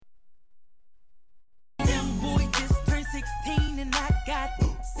got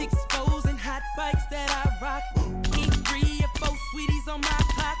 6 foes and hot bikes that I rock. Eat 3 or 4 sweeties on my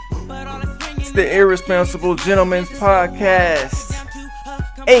clock. But all that's ringing. It's the Irresponsible Gentleman's Podcast.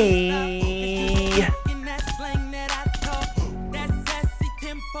 Hey.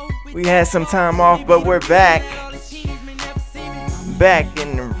 We had some time off, but we're back. Back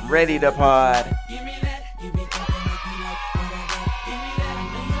and ready to pod.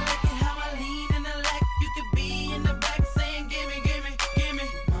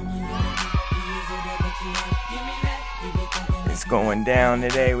 It's going down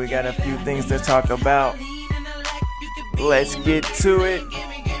today. We got a few things to talk about. Let's get to it.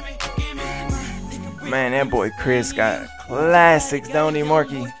 Man, that boy Chris got classics, don't he,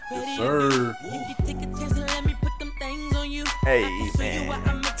 Marky? Yes, sir. Hey,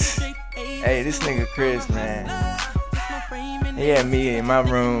 man. Hey, this nigga Chris, man. He had me in my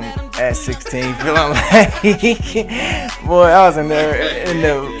room at 16 feeling like, boy, I was in there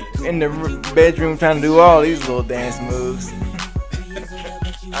in the bedroom trying to do all these little dance moves.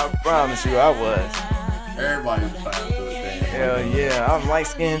 I promise you, I was. Everybody was trying to do it, man. Hell yeah, I'm light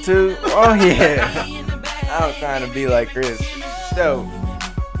skinned too. Oh yeah. I was trying to be like Chris. So,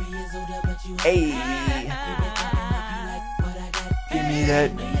 hey, give me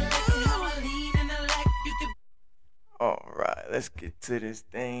that. Alright, let's get to this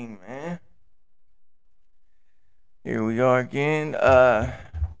thing, man. Here we are again.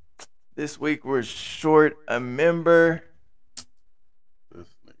 This week we're short a member.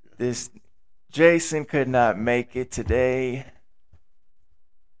 This Jason could not make it today.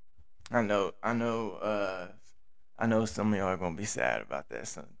 I know some of y'all are gonna be sad about that.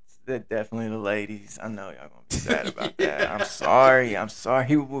 So definitely the ladies. I know y'all gonna be sad about that. I'm sorry.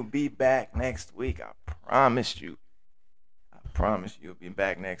 He will be back next week. I promise you. He'll be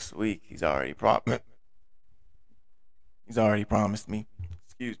back next week. He's already promised me.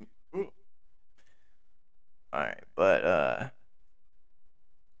 Excuse me. Ooh. All right, but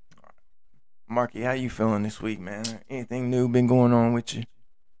Marky, how you feeling this week, man? Anything new been going on with you?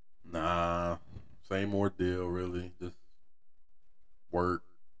 Nah, same ordeal, really. Just work,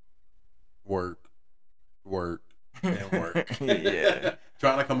 and work. Yeah.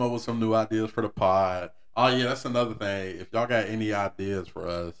 Trying to come up with some new ideas for the pod. Oh, yeah, that's another thing. If y'all got any ideas for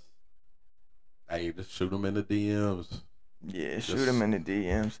us, hey, just shoot them in the DMs. Yeah, shoot them in the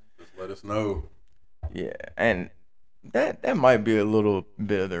DMs. Just let us know. Yeah, and that might be a little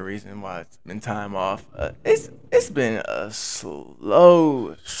bit of the reason why it's been time off. It's been a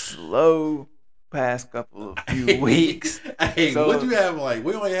slow past couple of few weeks. Hey, so, what'd you have? Like,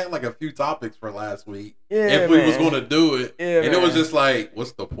 we only had like a few topics for last week. Yeah, if we was gonna do it, yeah, and it was just like,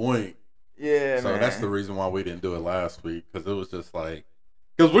 what's the point? Yeah, so man. That's the reason why we didn't do it last week, because it was just like,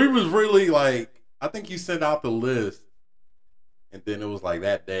 because we was really like, I think you sent out the list, and then it was like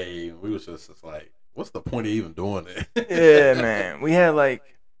that day, and we was just like, what's the point of even doing it? Yeah, man. We had like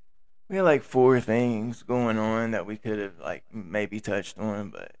 4 things going on that we could have like maybe touched on,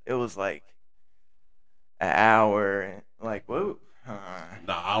 but it was like an hour and like whoa.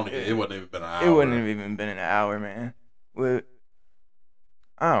 Nah, it wouldn't even been an hour. It wouldn't have even been an hour, man.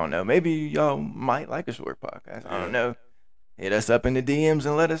 I don't know. Maybe y'all might like a short podcast. I don't know. Hit us up in the DMs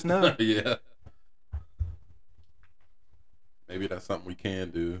and let us know. Yeah. Maybe that's something we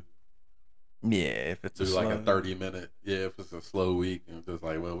can do. Yeah, if it's do like a 30-minute. Yeah, if it's a slow week and just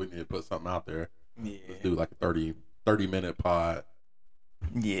like, well, we need to put something out there. Yeah. Let's do like a 30-minute pod.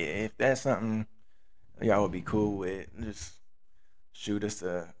 Yeah, if that's something y'all would be cool with, just shoot us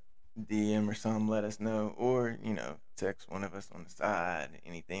a DM or something, let us know, or text one of us on the side,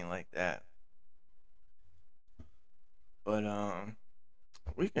 anything like that. But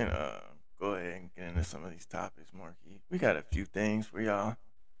we can go ahead and get into some of these topics, Marky. We got a few things for y'all.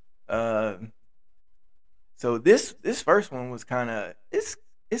 So this first one was kind of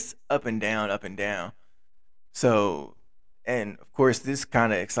it's up and down. So, and of course this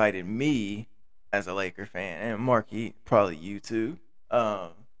kind of excited me as a Laker fan, and Marky, probably you too.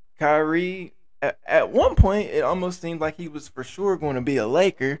 Kyrie, at one point it almost seemed like he was for sure going to be a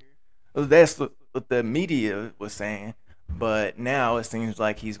Laker. That's what the media was saying. But now it seems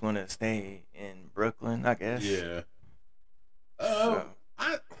like he's going to stay in Brooklyn, I guess. Yeah.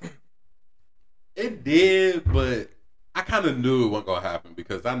 It did, but I kind of knew it wasn't going to happen,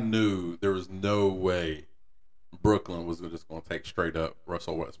 because I knew there was no way Brooklyn was just going to take straight up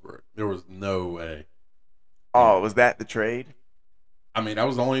Russell Westbrook. There was no way. Oh, was that the trade? I mean, that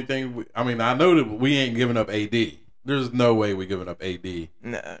was the only thing. I know that we ain't giving up AD. There's no way we giving up AD.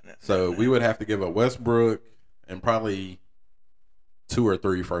 No. So we would have to give up Westbrook and probably 2 or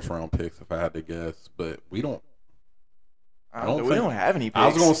 3 first-round picks if I had to guess. But we don't. I don't we think don't have any picks. I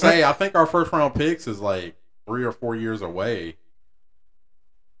was gonna say I think our first round picks is like 3 or 4 years away.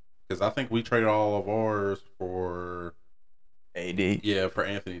 Because I think we traded all of ours for AD. Yeah, for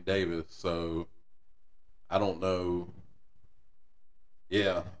Anthony Davis. So I don't know.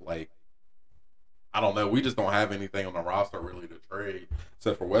 Yeah, like I don't know. We just don't have anything on the roster really to trade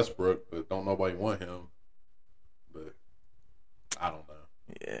except for Westbrook, but don't nobody want him. But I don't know.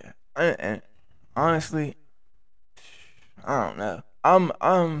 Yeah, and honestly, I don't know.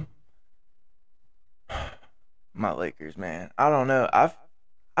 My Lakers, man. I don't know.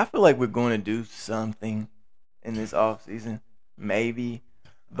 I feel like we're going to do something in this offseason, maybe.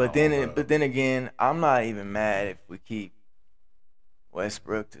 But then again, I'm not even mad if we keep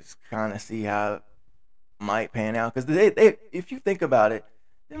Westbrook to kind of see how it might pan out. Because they, if you think about it,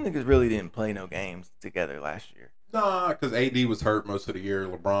 them niggas really didn't play no games together last year. Nah, because AD was hurt most of the year.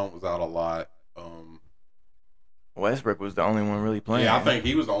 LeBron was out a lot. Westbrook was the only one really playing. Yeah, I think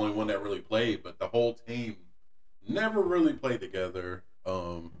he was the only one that really played, but the whole team never really played together.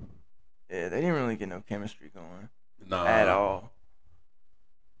 Yeah, they didn't really get no chemistry going at all.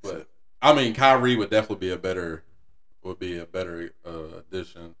 But I mean, Kyrie would definitely be a better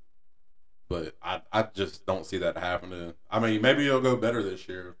addition. But I just don't see that happening. I mean, maybe it'll go better this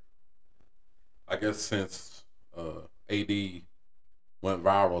year. I guess since AD went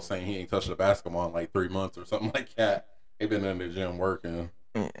viral saying he ain't touched the basketball in like 3 months or something like that. He been in the gym working.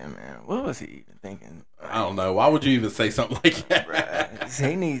 Yeah, man. What was he even thinking? I don't know. Why would you even say something like that? Bruh,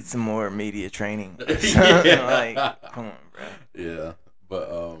 he needs some more media training. Yeah. Like, come on, bro. Yeah,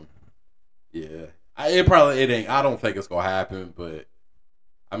 but yeah. It ain't. I don't think it's gonna happen. But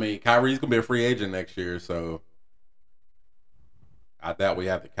I mean, Kyrie's gonna be a free agent next year, so I doubt we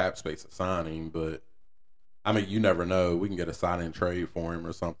have the cap space to sign him. But I mean, you never know. We can get a sign and trade for him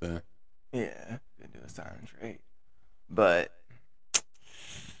or something. Yeah, could do a sign and trade. But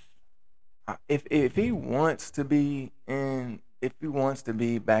if he wants to be back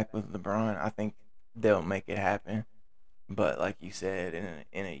with LeBron, I think they'll make it happen. But like you said,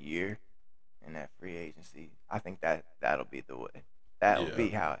 in a year, in that free agency, I think that'll be the way. That'll be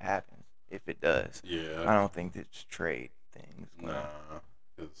how it happens if it does. Yeah, I don't think it's trade things. Nah,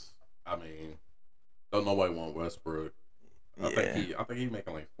 because I mean, don't nobody want Westbrook. I think he's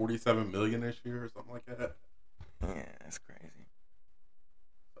making like $47 million this year or something like that. Yeah, that's crazy.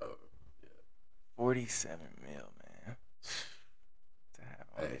 So, yeah. 47 mil, man. To have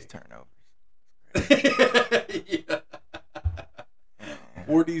all these turnovers. Yeah.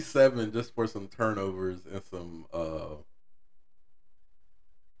 47 just for some turnovers and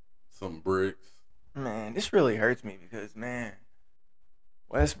some bricks. Man, this really hurts me because, man,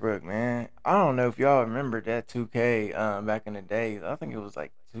 Westbrook, man, I don't know if y'all remember that 2K back in the day. I think it was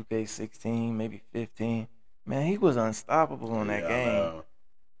like 2K16, maybe 15. Man, he was unstoppable in that game.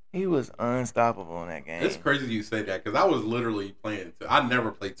 He was unstoppable in that game. It's crazy you say that because I was literally playing. I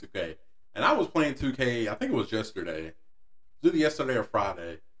never played 2K, and I was playing 2K. I think it was yesterday, either yesterday or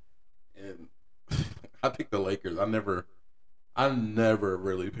Friday, and I picked the Lakers. I never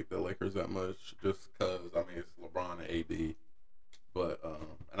really picked the Lakers that much, just because I mean it's LeBron and AD, but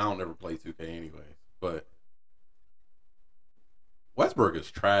and I don't ever play 2K anyway. But Westbrook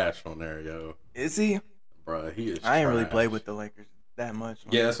is trash on there, yo. Is he? Bruh, he is. I ain't really played with the Lakers that much.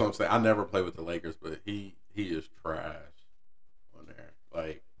 Yeah, that's what I'm saying. I never played with the Lakers, but he is trash on there.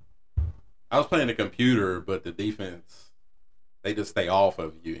 Like, I was playing the computer, but the defense, they just stay off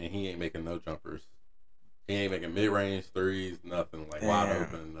of you, and he ain't making no jumpers. He ain't making mid-range threes, nothing, like wide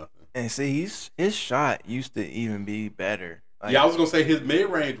open, nothing. And see, his shot used to even be better. Like, yeah, I was going to say his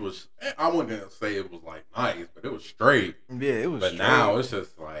mid-range was, I wasn't going to say it was, like, nice, but it was straight. Yeah, it was But straight. now it's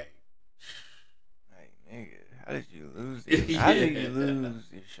just like, nigga, how did you lose it? How did you lose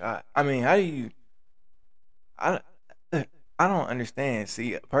your shot? I mean, how do you... I don't understand.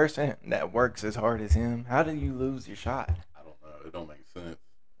 See, a person that works as hard as him, how do you lose your shot? I don't know. It don't make sense.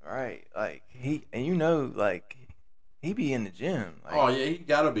 Right. Like, he be in the gym. Like, oh, yeah, he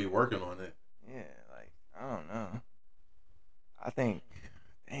got to be working on it. Yeah, like, I don't know. I think,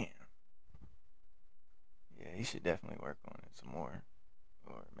 damn. Yeah, he should definitely work on it some more.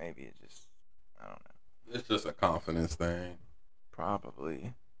 Or maybe it just, I don't know. It's just a confidence thing.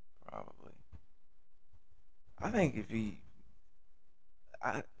 Probably. I think if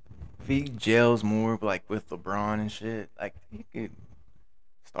he gels more like with LeBron and shit, like he could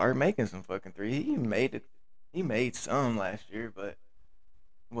start making some fucking threes. He made some last year, but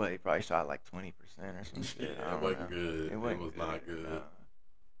he probably shot like 20% or some shit. Yeah, it wasn't good. It was not good.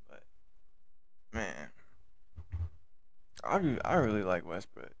 But man, I really like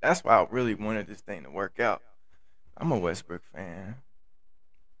Westbrook. That's why I really wanted this thing to work out. I'm a Westbrook fan.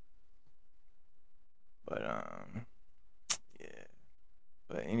 But yeah.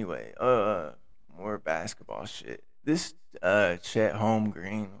 But anyway, more basketball shit. This Chet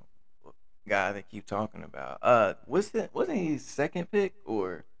Holmgren guy they keep talking about. Wasn't he second pick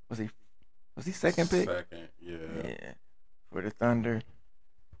or was he second pick? Second, yeah. Yeah. For the Thunder.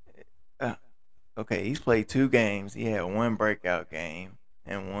 Uh, okay, he's played 2 games. He had one breakout game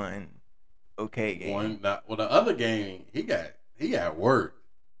and one okay game. Well, the other game he got worked.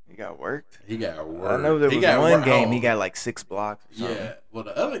 He got worked. He got worked. I know there was one game he got like 6 blocks or something. Yeah. Well,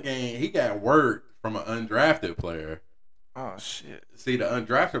 the other game he got worked from an undrafted player. Oh shit. See, the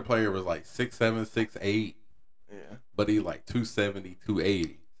undrafted player was like 6'7", 6'8". Yeah. But he like 270,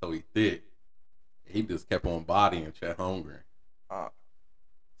 280. So he thick. He just kept on bodying Chet Holmgren.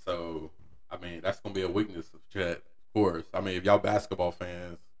 So, I mean, that's going to be a weakness of Chet, of course. I mean, if y'all basketball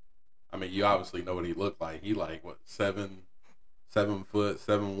fans, I mean, you obviously know what he looked like. He like, what, 7 foot,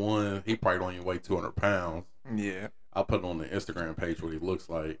 7'1". He probably don't even weigh 200 pounds. Yeah. I'll put it on the Instagram page what he looks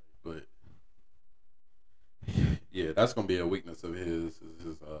like. But, yeah, that's going to be a weakness of his,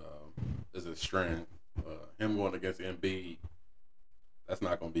 is his strength. Him going against Embiid, that's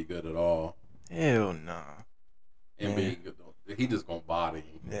not going to be good at all. Hell nah. Embiid, he just going to body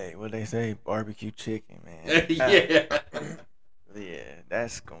him. Hey, what they say? Barbecue chicken, man. Yeah. Yeah,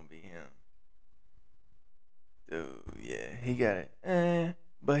 that's going to be him. Dude, yeah, he got it.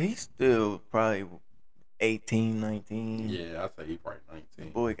 But he's still probably 18, 19. Yeah, I'd say he probably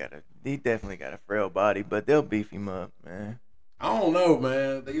 19. Boy, he definitely got a frail body, but they'll beef him up, man. I don't know,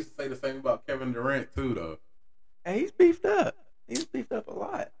 man. They used to say the same about Kevin Durant, too, though. Hey, he's beefed up. He's beefed up a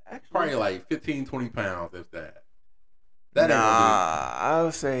lot, actually. Probably like 15, 20 pounds, if that. I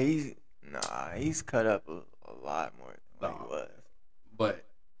would say he's cut up a lot more than what he was. But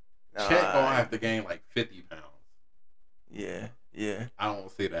Chet gonna have to gain like 50 pounds. Yeah, yeah. I don't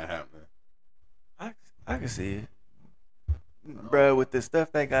see that happening. I can see it. Bro, with the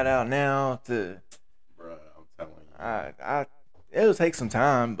stuff they got out now Bro, I'm telling you. It'll take some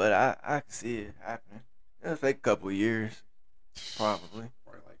time, but I can see it happening. It'll take a couple of years, probably.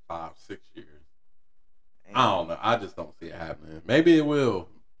 Probably like 5, 6 years. I don't know. I just don't see it happening. Maybe it will,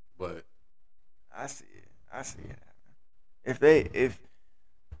 but I see it. I see it happening. If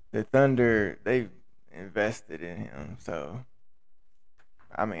the Thunder, they've invested in him, so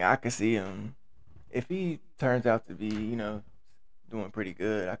I mean, I could see him if he turns out to be, doing pretty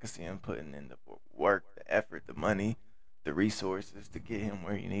good. I could see him putting in the work, the effort, the money, the resources to get him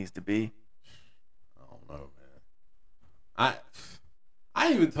where he needs to be. I don't know, man.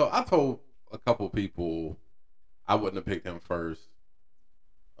 I told a couple people I wouldn't have picked him first.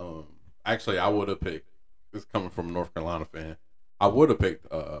 Actually, I would have picked. This is coming from a North Carolina fan. I would have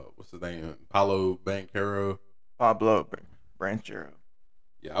picked what's his name, Pablo Banchero. Pablo Banchero.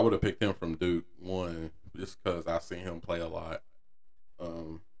 Yeah, I would have picked him from Duke, one, just because I seen him play a lot.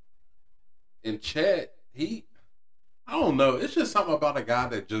 And Chet, I don't know. It's just something about a guy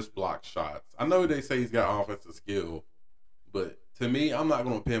that just blocks shots. I know they say he's got offensive skill, but to me, I'm not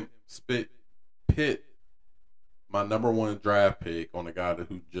going to pit my number 1 draft pick on a guy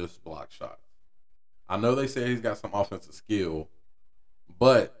who just blocks shots. I know they say he's got some offensive skill,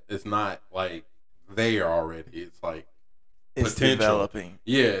 but it's not like there already. It's like it's potential. Developing.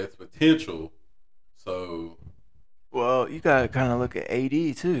 Yeah, it's potential. So, well, you gotta kind of look at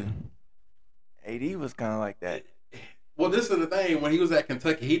AD too. AD was kind of like that. Well, this is the thing. When he was at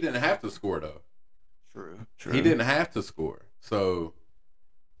Kentucky, he didn't have to score though. True. He didn't have to score. So,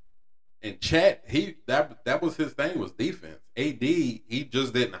 and Chet, that was his thing, was defense. AD, he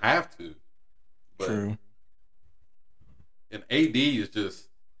just didn't have to. But, true. And AD is just,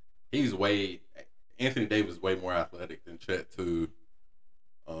 Anthony Davis is way more athletic than Chet too.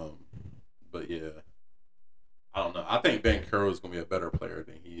 But yeah, I don't know. I think Banchero is going to be a better player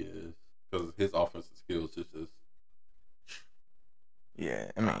than he is because his offensive skills is just.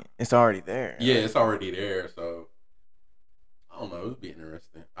 Yeah, I mean, it's already there. Yeah, it's already there. So, I don't know. It'd be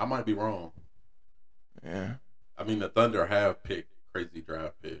interesting. I might be wrong. Yeah. I mean, the Thunder have picked crazy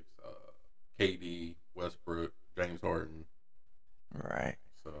draft picks. KD, Westbrook, James Harden. Right.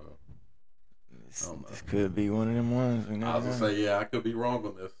 So, this could be one of them ones. I was going to say, yeah, I could be wrong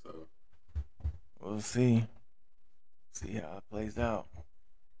on this. So, we'll see. See how it plays out.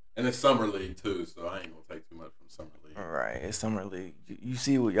 And it's Summer League, too, so I ain't going to take too much from Summer League. All right, it's Summer League.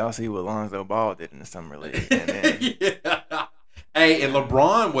 Y'all see what Lonzo Ball did in the Summer League. And then, yeah. Hey, and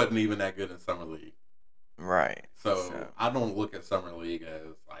LeBron wasn't even that good in Summer League. Right. So I don't look at Summer League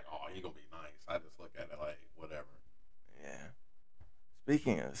as like, oh, he going to be nice. I just look at it like, whatever. Yeah.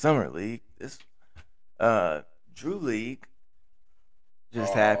 Speaking of Summer League, this Drew League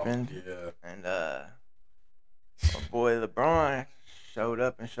just Oh, happened, Yeah. and my boy LeBron showed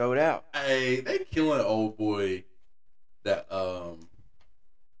up and showed out. Hey, they killing old boy that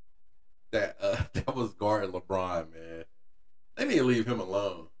that was guarding LeBron, man. They need to leave him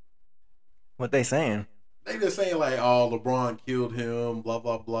alone. What they saying? They just saying like, oh, LeBron killed him, blah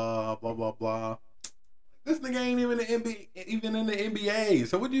blah blah, blah blah blah. This nigga ain't even in the NBA.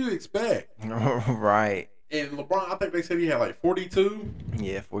 So what do you expect? Right. And LeBron, I think they said he had like 42.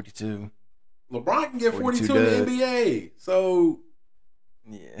 Yeah, 42. LeBron can get 42 42 in the NBA. So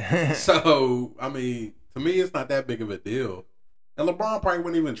Yeah. So, I mean, to me, it's not that big of a deal. And LeBron probably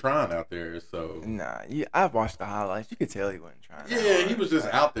wasn't even trying out there. So, Nah, I've watched the highlights. You could tell he wasn't trying. yeah, he was just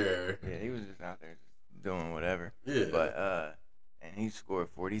out there. Yeah, he was just out there doing whatever. Yeah. But and he scored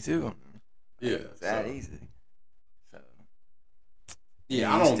 42. Yeah, It's that easy. So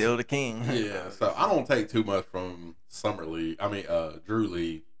yeah, he's still the king. Yeah, so I don't take too much from Summer League. I mean, Drew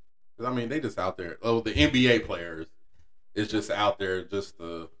League. 'Cause, I mean, they just out there. Oh, the NBA players is just out there just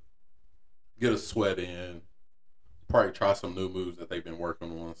to get a sweat in. Probably try some new moves that they've been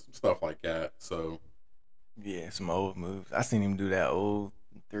working on, some stuff like that. So Yeah, some old moves. I seen him do that old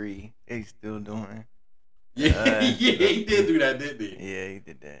 3. He's still doing. yeah, yeah, he did do that, didn't he? Yeah, he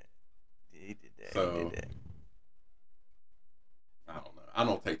did that. He did that. So, he did that. I don't know. I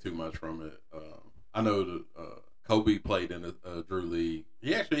don't take too much from it. I know that Kobe played in the Drew League.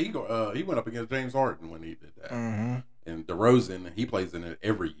 He actually he went up against James Harden when he did that. Mm-hmm. And DeRozan, he plays in it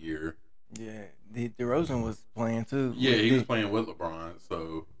every year. Yeah, DeRozan was playing too. Yeah, he was playing with LeBron.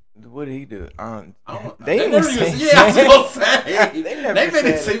 So what did he do? I don't. They never didn't even. say- Yeah, I was gonna say They never they made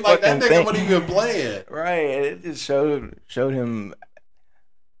it said seem like that fucking nigga thing. wasn't even playing. Right, and it just showed him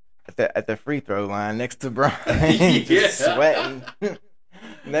at the free throw line next to Brian, Yeah. just sweating.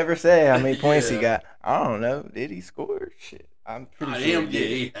 Never said how many points he Yeah. got. I don't know. Did he score? Shit, I'm pretty sure. Yeah,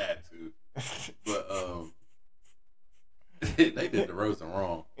 he had to. But they did DeRozan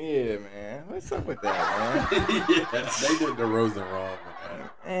wrong. Yeah, man. What's up with that, man? Yeah, they did DeRozan wrong.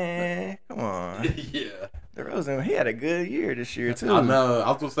 Man, come on. Yeah. DeRozan, he had a good year this year too. I know. I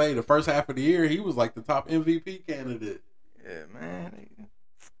was gonna say the first half of the year he was like the top MVP candidate. Yeah, man.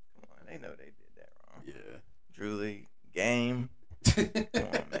 Come on, they know they did that wrong. Yeah. Drew League game. Come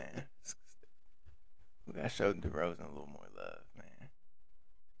on, man. We gotta show DeRozan a little more love, man.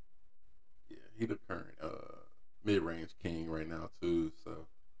 Yeah, he the current mid-range king right now too. So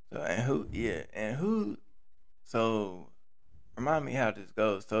So remind me how this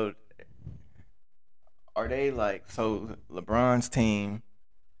goes. So are they like LeBron's team?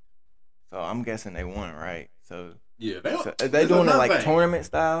 So I'm guessing they won, right? So yeah, are they doing it like tournament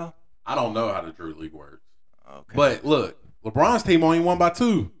style? I don't know how the Drew League works. Okay. But look, LeBron's team only won by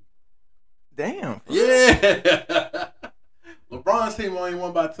 2. Damn. Yeah. LeBron's team only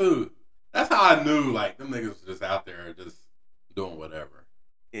won by 2. That's how I knew, like, them niggas was just out there just doing whatever.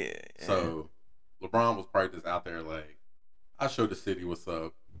 Yeah. So, LeBron was probably just out there like, I show the city what's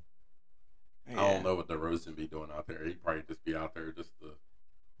up. Yeah. I don't know what DeRozan be doing out there. He'd probably just be out there just to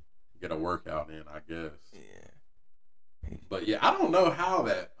get a workout in, I guess. Yeah. But, yeah, I don't know how.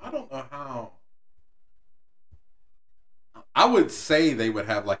 I would say they would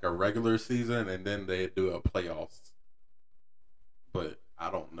have, like, a regular season and then they'd do a playoffs. But I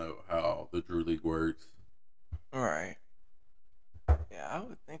don't know how the Drew League works. All right. Yeah, I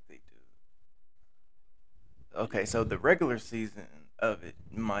would think they do. Okay, so the regular season of it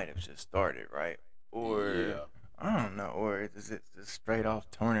might have just started, right? Or Yeah. I don't know. Or is it just straight off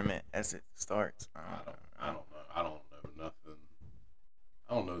tournament as it starts? I don't know. I don't know nothing.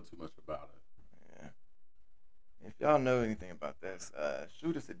 I don't know too much about it. Yeah. If y'all know anything about this,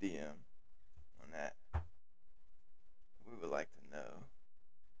 shoot us a DM on that. We would like to know.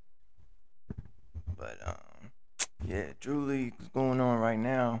 But yeah, Drew League is going on right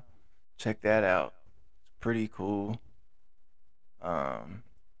now. Check that out. It's pretty cool.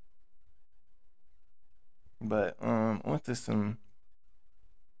 But on to some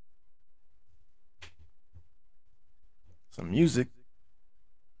music.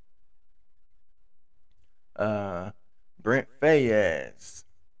 Brent Faiyaz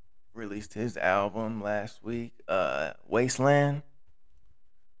released his album last week, Wasteland.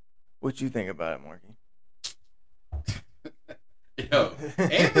 What you think about it, Marky? Yo,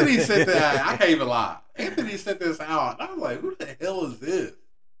 Anthony sent that. I can't even lie. Anthony sent this out. I was like, who the hell is this?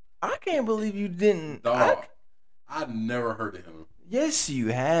 I can't believe you didn't. Dog. I never heard of him. Yes, you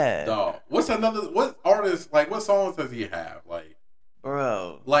had. Dog. What artist, like, what songs does he have? Like,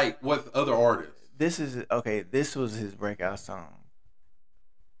 Bro. Like, with other artists? This was his breakout song.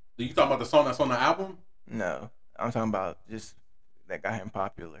 Are you talking about the song that's on the album? No. I'm talking about just that got him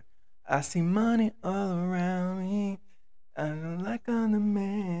popular. I see money all around me. I don't like I'm the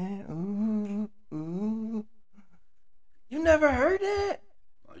man. Ooh, ooh. You never heard that?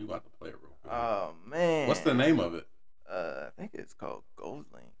 Oh, you about to play it real quick. Oh man. What's the name of it? I think it's called Gold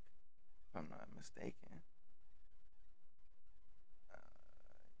Link, if I'm not mistaken.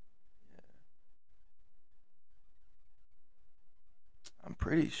 Yeah. I'm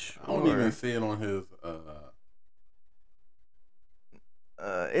pretty sure. I don't even see it on his.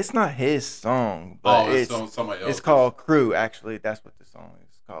 It's not his song, but it's on somebody else. It's called Crew. Actually, that's what the song is.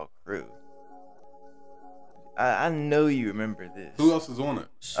 It's called Crew. I know you remember this. Who else is on it?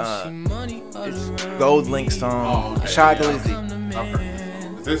 It's Gold Link song. Oh, okay. Shy Yeah, Glizzy. I've heard this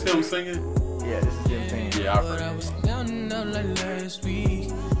song. Is this him singing? Yeah, this is him singing. Yeah, I've heard this song.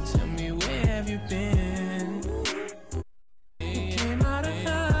 Tell me where have you been? Came out of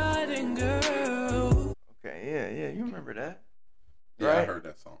hiding, girl. Okay, yeah, you remember that? Yeah, right? I heard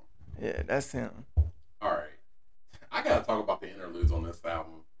that song. Yeah, that's him. All right, I gotta talk about the interludes on this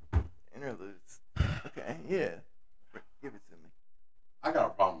album. Interludes. Okay, yeah. Give it to me. I got a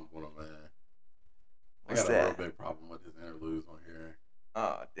problem with him, man. What's I got that? a real big problem with his interludes on here.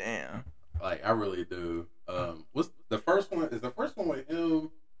 Oh, damn. Like, I really do. What's the first one? Is the first one with him?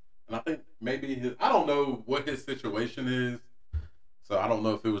 And I think maybe his. I don't know what his situation is, so I don't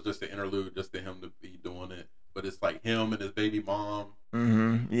know if it was just an interlude, just to him to be doing it. But it's like him and his baby mom.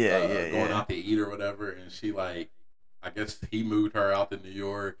 Mm-hmm. Yeah, going out to eat or whatever, and she like, I guess he moved her out to New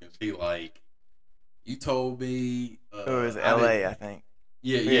York, and she like, you told me. It was L.A. I think.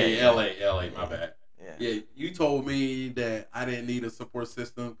 Yeah, L.A. My bad. Yeah, you told me that I didn't need a support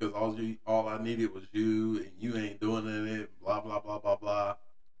system because all I needed was you, and you ain't doing it. Blah blah blah blah blah.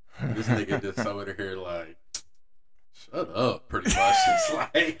 This nigga just over here like, shut up, pretty much. It's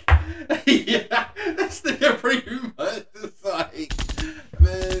like, yeah, this nigga pretty much is like,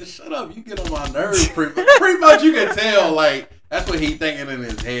 man, shut up. You get on my nerves. Pretty much, you can tell like that's what he thinking in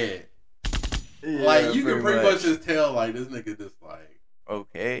his head. Yeah, like you can pretty much just tell like this nigga just like,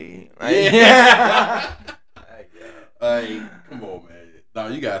 okay, yeah. Like, come on, man. No,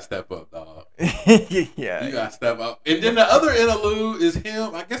 you gotta step up, dog. Yeah, you gotta step up. And then the other interlude is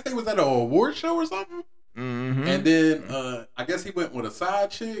him. I guess they was at an award show or something. Mm-hmm. And then I guess he went with a side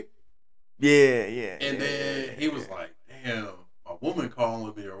chick. Yeah. And then he was like, "Damn, a woman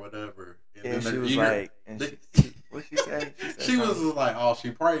calling me or whatever." And then she was like, "What she say?" She was like, "Oh,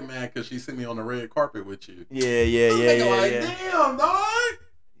 she probably mad because she see me on the red carpet with you." Yeah. Like, damn, dog.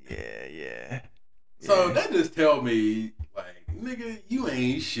 Yeah. So that just tell me, like, nigga, you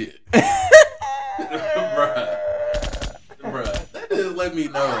ain't shit. Bruh. That just let me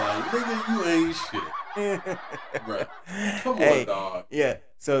know, like, nigga, you ain't shit. Bruh. Come on, dog. Yeah.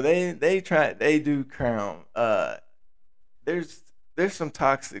 So they do crown. There's some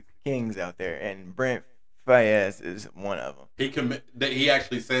toxic kings out there, and Brent Faiyaz is one of them. He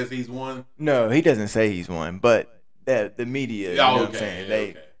actually says he's one? No, he doesn't say he's one, but the media, you know what I'm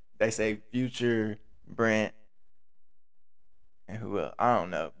saying? They say Future, Brent, and who else? I don't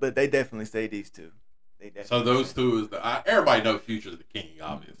know, but they definitely say these two. So those two is everybody know Future's the king,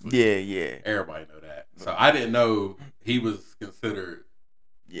 obviously. Yeah. Everybody know that. So I didn't know he was considered.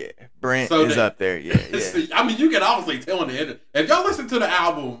 Yeah, Brent is up there. Yeah. I mean, you can obviously tell in the end. If y'all listen to the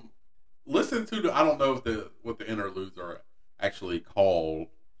album, listen to the. I don't know what the interludes are actually called.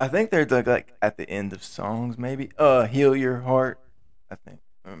 I think they're like at the end of songs, maybe. Heal Your Heart, I think.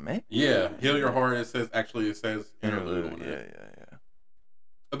 Or maybe. Yeah, Heal Your Heart. It says interlude on it. Yeah.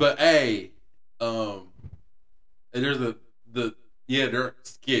 But there's there's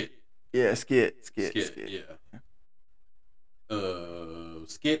skit. Yeah, skit. Yeah.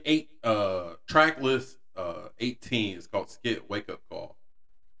 Skit 8. Track list 18 is called Skit Wake Up Call.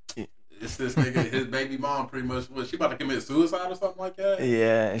 Yeah. It's this nigga, his baby mom, pretty much. She about to commit suicide or something like that?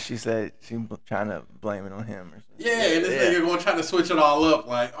 Yeah, and she said she trying to blame it on him or something. Yeah, and this nigga gonna try to switch it all up,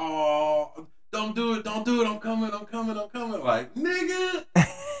 like, oh, don't do it, I'm coming. Like, nigga,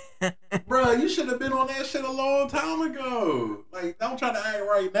 bro, you should have been on that shit a long time ago. Like, don't try to act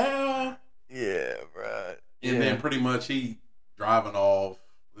right now. Yeah, bro. And then pretty much he driving off.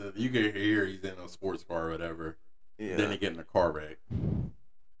 You can hear he's in a sports car or whatever. Yeah. Then he get in a car wreck.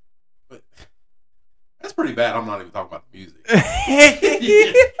 But that's pretty bad. I'm not even talking about the music.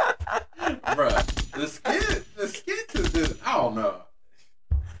 Bruh, the skits is just, I don't know.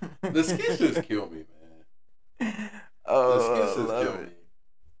 The skits just kill me, man. Oh, the skits just kill me.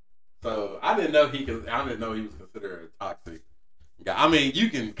 So I didn't know he was considered a toxic guy. I mean,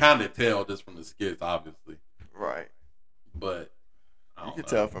 you can kind of tell just from the skits, obviously. Right. But you can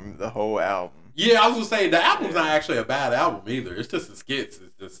tell from the whole album. Yeah, I was gonna say the album's not actually a bad album either. It's just the skits.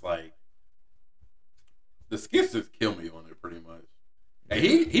 It's just like the skits just kill me on it pretty much. And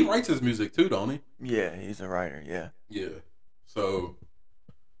he writes his music too, don't he? Yeah, he's a writer. Yeah. Yeah. So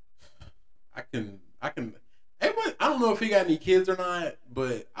I can. I don't know if he got any kids or not,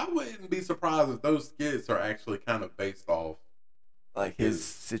 but I wouldn't be surprised if those skits are actually kind of based off like his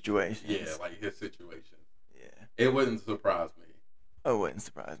situation. Yeah, like his situation. Yeah. It wouldn't surprise me. Oh, it wouldn't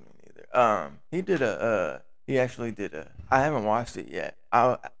surprise me neither. He actually did a. I haven't watched it yet.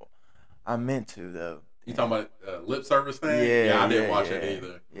 I meant to though. You talking about lip service thing? Yeah, I didn't watch it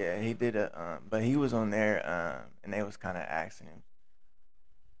either. Yeah, he did but he was on there, and they was kind of asking him.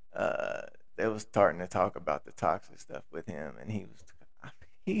 They was starting to talk about the toxic stuff with him, and he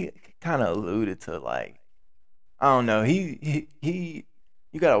kind of alluded to like, I don't know, he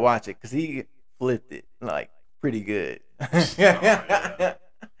you gotta watch it because he flipped it like pretty good. Yeah.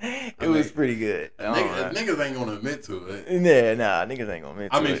 It was pretty good. Niggas ain't gonna admit to it. Yeah, nah, niggas ain't gonna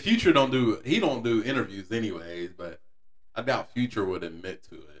admit to it. I mean, Future don't do interviews anyways, but I doubt Future would admit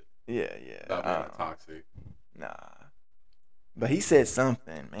to it. Yeah. About being toxic. Nah. But he said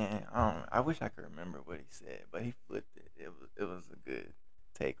something, man. I wish I could remember what he said, but he flipped it. It was a good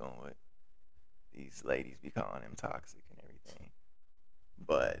take on what these ladies be calling him toxic and everything.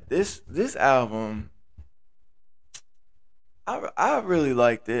 But this album, I really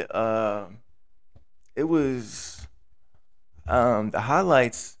liked it. It was the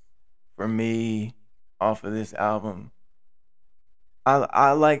highlights for me off of this album.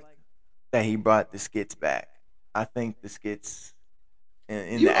 I like that he brought the skits back. I think the skits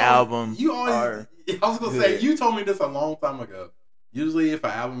in the album are. I was gonna say, you told me this a long time ago. Usually, if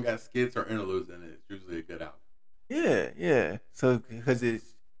an album got skits or interludes in it, it's usually a good album. Yeah. So because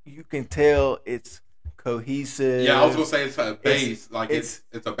you can tell it's cohesive. Yeah, I was gonna say it's a base, it's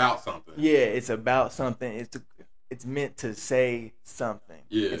about something. Yeah, it's about something. It's meant to say something.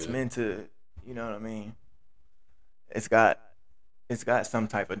 Yeah, it's meant to, you know what I mean. It's got some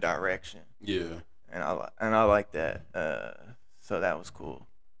type of direction. Yeah, and I like that. So that was cool.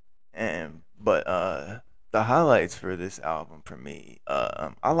 But the highlights for this album for me,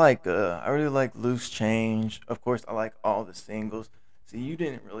 I really like Loose Change. Of course, I like all the singles. See, you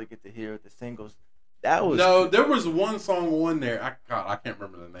didn't really get to hear the singles. There was one song on there. I can't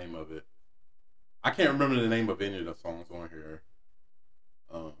remember the name of it. I can't remember the name of any of the songs on here.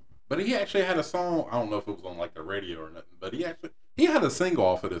 But he actually had a song. I don't know if it was on like the radio or nothing. But he had a single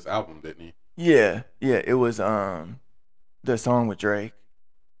off of this album, didn't he? Yeah. It was the song with Drake,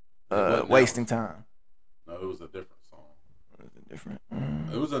 "Wasting Time." No, it was a different song. Was it different?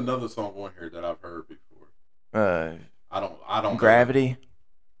 It was another song on here that I've heard before. I don't. Gravity.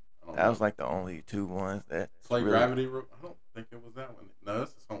 That know. Was like the only two ones that. Play really... Gravity. I don't think it was that one. No,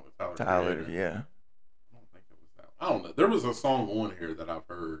 that's the song with Tyler. Tyler, yeah. I don't think it was that one. I don't know. There was a song on here that I've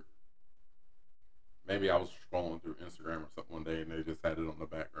heard. Maybe I was scrolling through Instagram or something one day and they just had it on the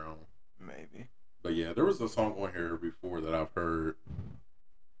background. Maybe. But yeah, there was a song on here before that I've heard.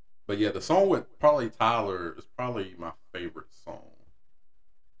 But yeah, the song with probably Tyler is probably my favorite song.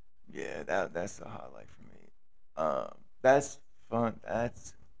 Yeah, that's a highlight for me. That's fun.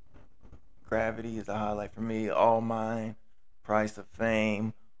 That's Gravity is a highlight for me. All Mine, Price of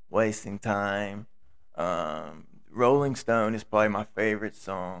Fame, Wasting Time. Rolling Stone is probably my favorite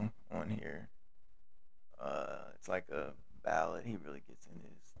song on here. It's like a ballad. He really gets in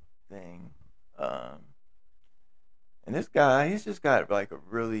his thing. And this guy, he's just got like a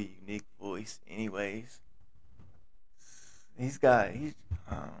really unique voice anyways. I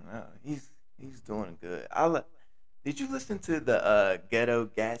don't know. He's doing good. Did you listen to the Ghetto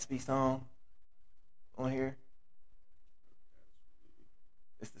Gatsby song on here?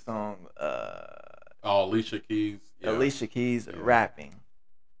 It's the song Alicia Keys. Yeah. Alicia Keys rapping.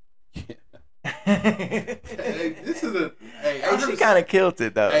 Yeah. This is she kind of killed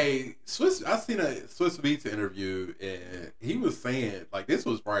it though. Hey, I seen a Swiss Beats interview and he was saying like this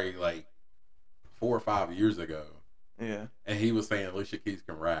was probably like 4 or 5 years ago. Yeah. And he was saying Alicia Keys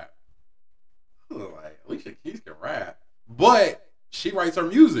can rap. I was like, Alicia Keys can rap, but she writes her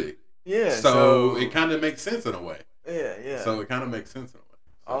music. Yeah. So it kind of makes sense in a way. Yeah. So it kind of makes sense in a way.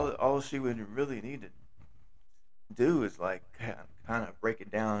 So. All she would really need to do is like kind of break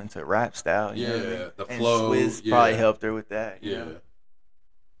it down into rap style. You know what I mean? The flow. And Swizz probably helped her with that. You know?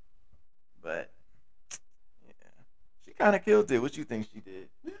 But yeah, she kind of killed it. What you think she did?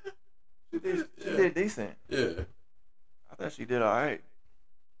 Yeah, she did decent. Yeah, I thought she did all right.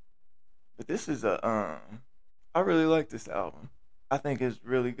 But this is I really like this album. I think it's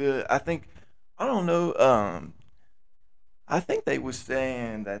really good. I don't know. I think they was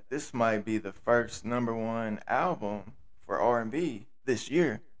saying that this might be the first #1 album for R&B this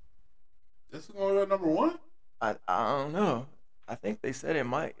year. This is going to go #1. I don't know. I think they said it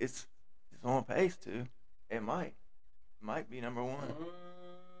might. It's on pace to. It might be #1.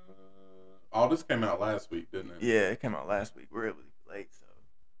 Oh, this came out last week, didn't it? Yeah, it came out last week, really late. So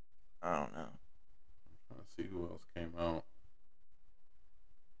I don't know. Let's see who else came out.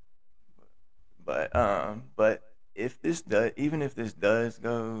 But if this does, even if this does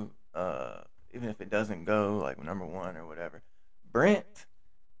go, even if it doesn't go like #1 or whatever, Brent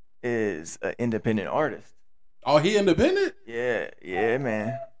is an independent artist. Oh, he independent? Yeah,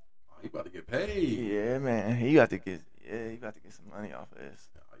 man. Oh, he about to get paid. Yeah, man. He got to get some money off of this.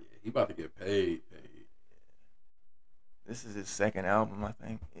 Oh, yeah, he about to get paid. This is his second album, I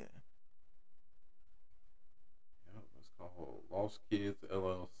think. Yeah. Yep, it's called Lost Kids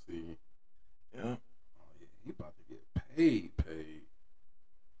LLC. Yep. Oh yeah, he about to get paid.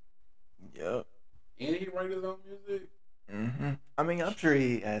 Yep. And he write his own music. Mhm. I mean, I'm sure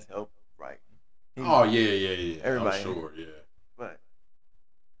he has help writing. Oh yeah. Everybody. I'm sure, yeah.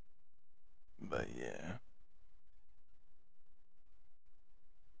 But yeah.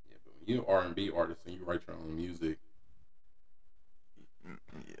 Yeah, but when you're an R&B artist and you write your own music, Yeah.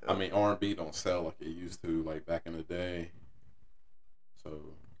 I mean R&B don't sell like it used to, like back in the day.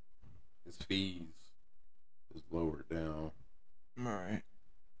 So his fees is lowered down. All right.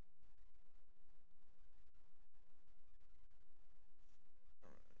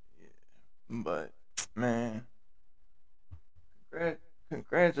 But man,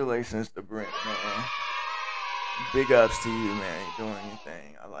 congratulations to Brent, man. Big ups to you, man. You're doing your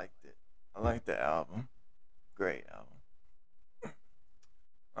thing. I liked it. I liked the album. Great album.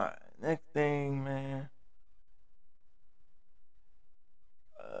 All right, next thing, man.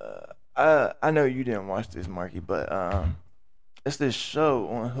 I know you didn't watch this, Marky, but it's this show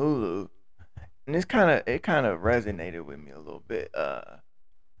on Hulu, and it kind of resonated with me a little bit. I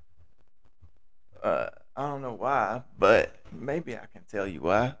don't know why, but maybe I can tell you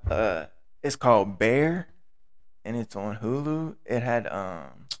why. It's called Bear, and it's on Hulu. It had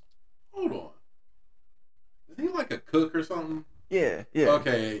Hold on. Is he like a cook or something? Yeah.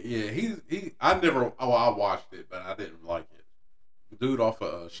 Okay, yeah. I watched it, but I didn't like it. The dude off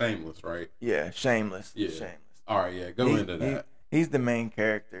of Shameless, right? Yeah, Shameless. Yeah. Shameless. All right, yeah. Go into that. He's the main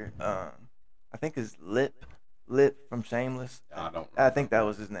character. I think it's Lip from Shameless. I think that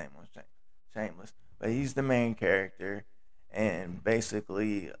was his name on Shameless. But he's the main character, and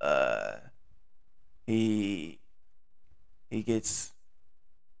basically, he gets.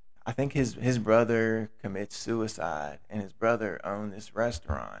 I think his brother commits suicide, and his brother owned this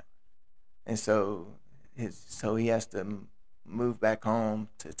restaurant, and so he has to move back home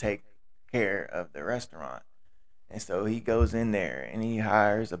to take care of the restaurant, and so he goes in there and he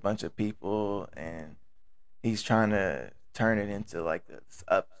hires a bunch of people, and he's trying to turn it into like this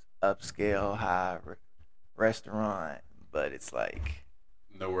upscale high restaurant, but it's like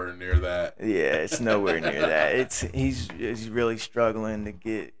nowhere near that. Yeah, it's nowhere near that. He's really struggling to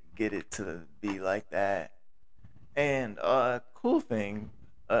get it to be like that. And cool thing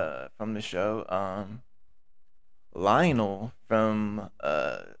from the show, Lionel from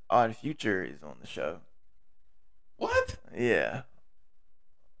Odd Future is on the show. What? Yeah.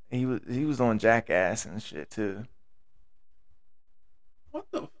 He was on Jackass and shit too.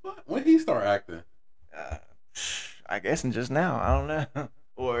 What the fuck? When did he start acting? I guess just now. I don't know.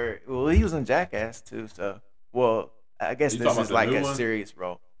 Well, he was in Jackass too. So, I guess this is like a serious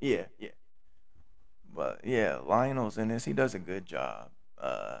role. Yeah. But yeah, Lionel's in this. He does a good job.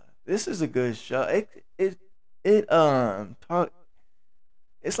 This is a good show. It's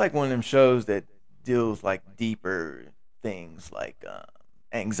like one of them shows that deals like deeper things, like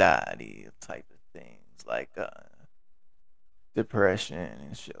anxiety type of things, like depression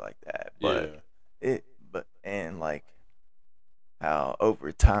and shit like that. But and like how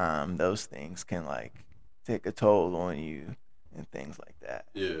over time those things can like take a toll on you and things like that.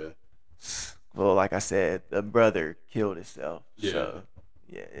 Yeah. Well, like I said, the brother killed himself. Yeah. So,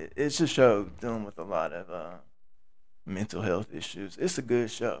 yeah, it's a show dealing with a lot of mental health issues. It's a good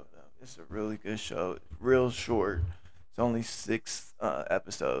show, though. It's a really good show. It's real short. It's only 6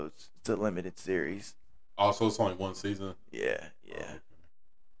 episodes. It's a limited series. Also, it's only 1 season? Yeah. Oh.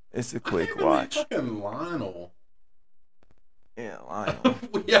 It's a quick watch. Fucking Lionel. Yeah, Lionel.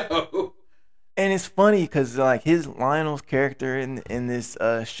 Yo. And it's funny because like Lionel's character in this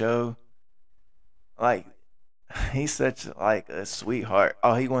show, like he's such like a sweetheart.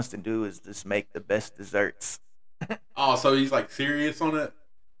 All he wants to do is just make the best desserts. Oh, so he's like serious on it?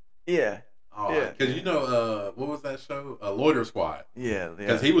 Yeah. Oh, Yeah, because what was that show? Loiter Squad. Yeah,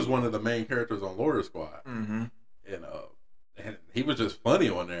 Because he was one of the main characters on Loiter Squad, Mm-hmm. and he was just funny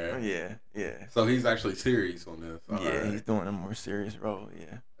on there. Yeah. So he's actually serious on this. He's doing a more serious role.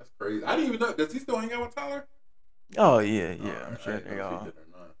 Yeah. That's crazy. I didn't even know. Does he still hang out with Tyler? Oh yeah. I'm I sure didn't they know if he all. did or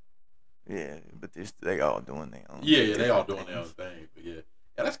not. Yeah, but they all doing their own. Yeah, they all different doing their own things. thing. But yeah,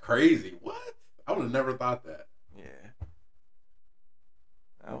 that's crazy. What? I would have never thought that. Yeah.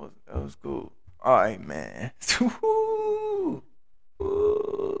 That was cool. All right, man. Ooh,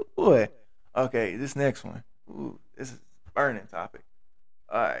 boy. Okay, this next one. Ooh, this is a burning topic.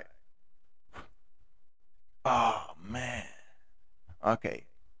 All right. Oh man. Okay.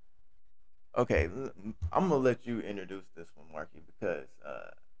 I'm gonna let you introduce this one, Marky, because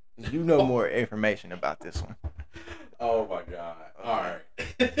you know more information about this one. Oh my god! All right.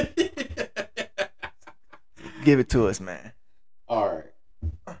 Give it to us, man. All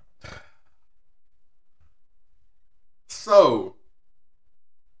right. So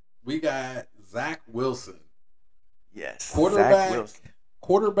we got Zach Wilson, Yes. quarterback. Zach Wilson.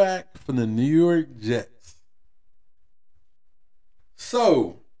 Quarterback for the New York Jets.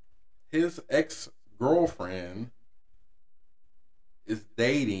 So his ex-girlfriend is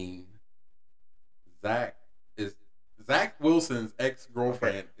dating Zach. Zach Wilson's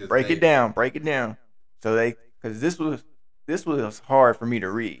ex-girlfriend is Break dating. it down. So because this was hard for me to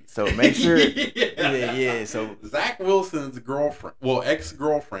read. So make sure. yeah. So Zach Wilson's girlfriend,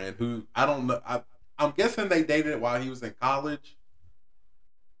 ex-girlfriend, who I don't know. I'm guessing they dated while he was in college.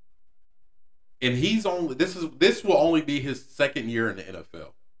 And this will only be his second year in the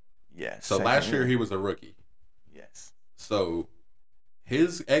NFL. yes. So last year he was a rookie. Yes. So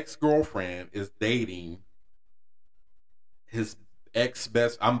his ex-girlfriend is dating his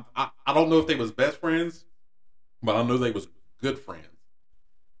ex-best. I don't know if they was best friends, but I know they was good friends.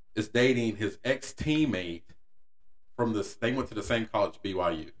 Is dating his ex-teammate they went to the same college,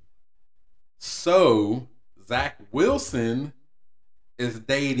 BYU. So Zach Wilson is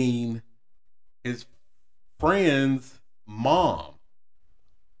dating his friend's mom.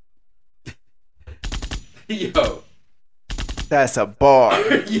 Yo. That's a bar.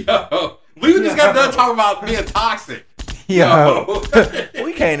 Yo. We just got done talking about being toxic. Yo.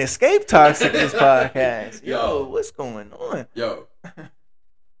 We can't escape toxic this podcast. Yo, what's going on? Yo.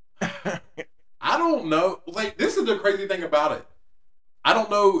 I don't know. Like, this is the crazy thing about it. I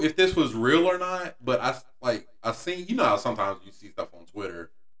don't know if this was real or not, but I seen, how sometimes you see stuff on Twitter.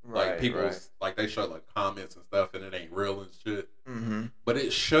 Like people, like they show like comments and stuff, and it ain't real and shit. Mm-hmm. But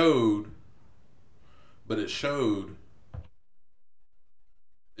it showed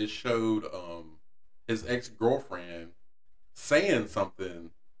his ex-girlfriend saying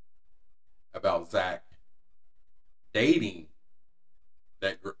something about Zach dating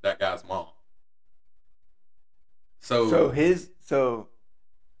that guy's mom. So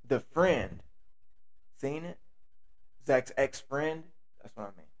the friend seen it. Zach's ex-friend. That's what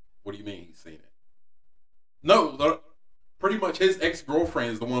I mean. What do you mean he's seen it? No, pretty much his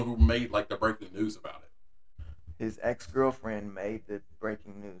ex-girlfriend is the one who made like the breaking news about it. His ex-girlfriend made the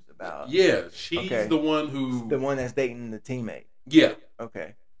breaking news about. Yeah, she's the one that's dating the teammate. Yeah.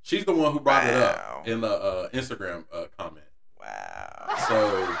 Okay. She's the one who brought it up in the Instagram comment. Wow.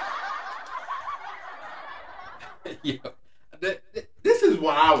 So, yeah, this is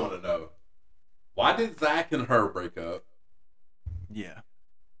what I want to know. Why did Zach and her break up? Yeah.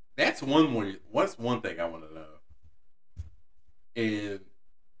 That's one thing I want to know. And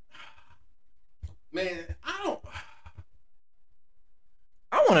man, I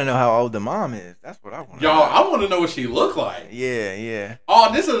want to know how old the mom is. That's what I want to know. Y'all, I want to know what she look like. Yeah.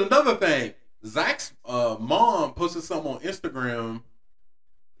 Oh, this is another thing. Zach's mom posted something on Instagram.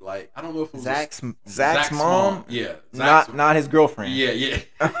 Like, I don't know if it was Zach's mom. Yeah, not his girlfriend. Yeah.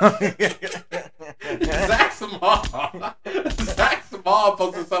 Zach's mom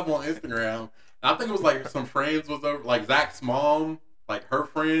posted something on Instagram. I think it was like some friends was over. Like Zach's mom, like her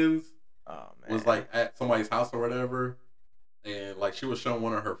friends, was like at somebody's house or whatever, and like she was showing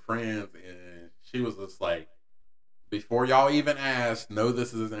one of her friends, and she was just like, "Before y'all even asked, no,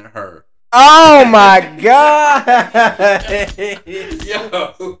 this isn't her." Oh my god!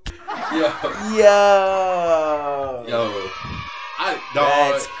 Yo.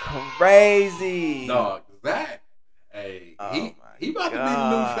 That's crazy. Dog, Zach, hey, he about to be the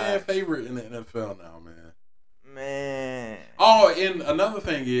new fan favorite in the NFL now, man. Oh, and another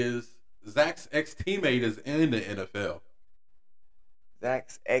thing is Zach's ex-teammate is in the NFL.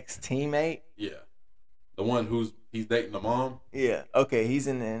 Zach's ex-teammate? Yeah. The one he's dating the mom? Yeah. Okay, he's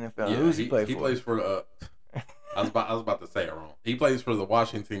in the NFL. Yeah, Who's he play for? He plays for I was about to say it wrong. He plays for the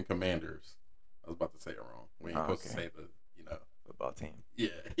Washington Commanders. was about to say it wrong. We ain't Oh, supposed to okay. say the, Football team. yeah,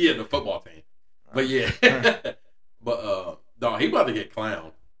 the football team. But yeah, but no, he about to get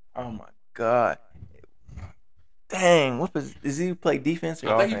clowned. Oh my god. Dang, does he play defense or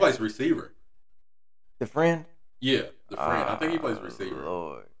I offense? think he plays receiver. The friend? Yeah, the friend. I think he plays receiver.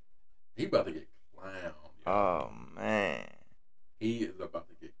 Lord. He about to get clowned. Yo. Oh man. He is about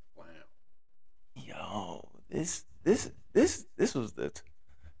to get clowned. Yo, this was the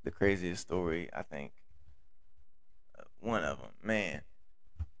craziest story, I think. One of them, man.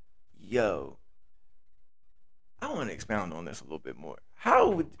 Yo, I want to expound on this a little bit more.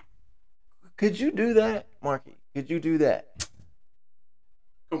 Could you do that, Marky? Could you do that?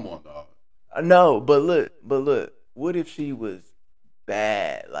 Come on, dog. No, but look. What if she was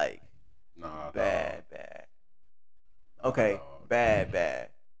bad, like bad? Okay, dog. bad.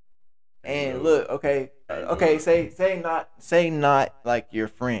 And Hey, look, okay, Hey, say not like your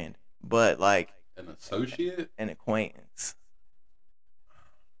friend, but like an associate, an acquaintance.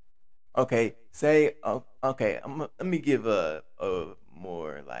 Okay, say okay. Let me give a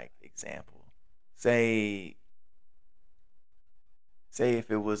more like example. Say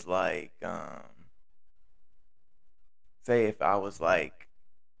if it was like say if I was like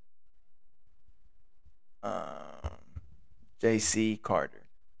um JC Carter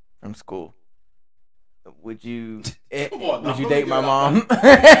from school. Would you Come on, would dog. you Don't date be my giving out mom? Don't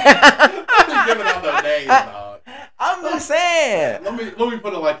be giving out no names, dog. I'm just saying. Let me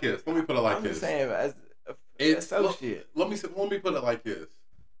put it like this. I'm just saying as an associate. Let me put it like this.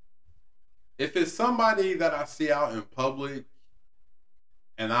 If it's somebody that I see out in public,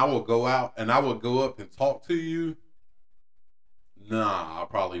 and I will go out and I will go up and talk to you, nah, I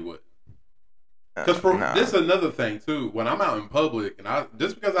probably wouldn't. Because this is another thing too. When I'm out in public, and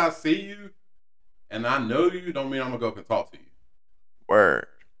just because I see you and I know you, don't mean I'm gonna go up and talk to you. Word.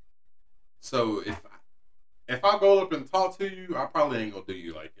 So if I go up and talk to you, I probably ain't gonna do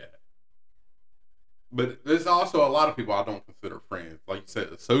you like that. But there's also a lot of people I don't consider friends. Like you said,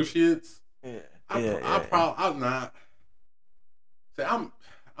 associates. Yeah. I'm not. See,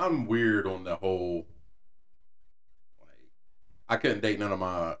 I'm weird on the whole. Like, I couldn't date none of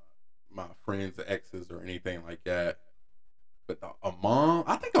my friends' exes or anything like that. But a mom,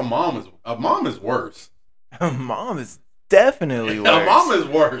 I think a mom is worse. A mom is definitely worse. A mom is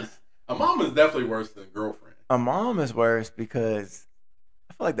worse. A mom is definitely worse than a girlfriend. A mom is worse because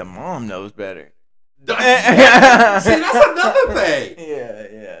I feel like the mom knows better. See, that's another thing.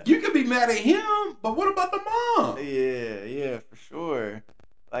 Yeah. You could be mad at him, but what about the mom? Yeah, for sure.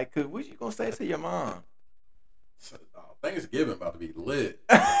 Like, what you gonna say to your mom? Thanksgiving about to be lit.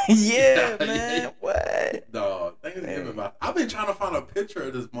 Yeah, man. What? Dog, Thanksgiving about. I've been trying to find a picture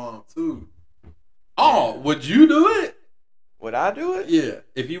of this mom too. Oh, would you do it? Would I do it? Yeah.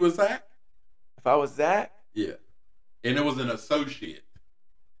 If you was Zach? If I was Zach? Yeah. And it was an associate,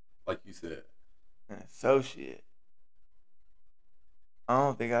 like you said. An associate? I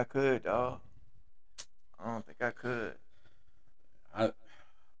don't think I could, dog. I don't think I could.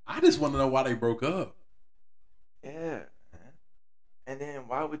 I just want to know why they broke up. Yeah, man. And then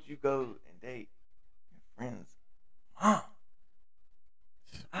why would you go and date your friend's mom?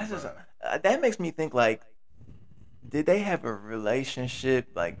 That makes me think like, did they have a relationship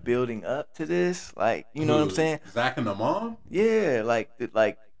like building up to this? Like, you know what I'm saying? Zach and the mom? Yeah, like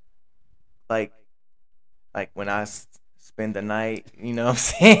when I spend the night, you know what I'm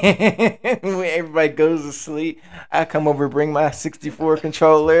saying? When everybody goes to sleep, I come over, bring my 64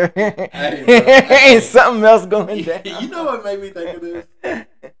 controller, and something else going down. You know what made me think of this?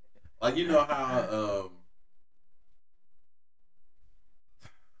 Like, you know how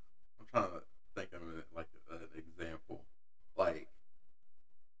I'm trying to think of it like an example. Like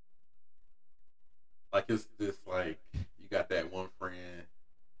it's this, like, you got that one friend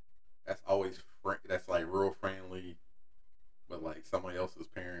that's always that's like real friendly, but like somebody else's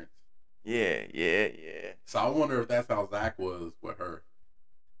parents. Yeah. So I wonder if that's how Zach was with her.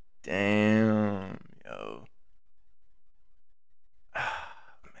 Damn, yo.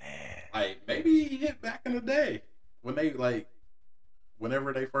 Man. Like, maybe he hit back in the day when they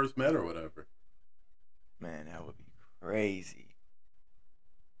whenever they first met or whatever. Man, that would be crazy.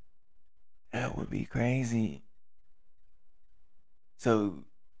 That would be crazy. So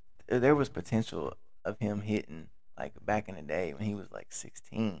there was potential of him hitting like back in the day when he was like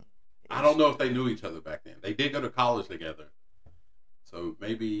 16. I don't know if they knew each other back then. They did go to college together. So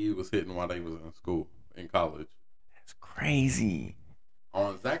maybe he was hitting while they was in college. That's crazy.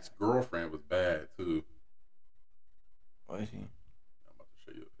 Zach's girlfriend was bad too. Was she? I'm about to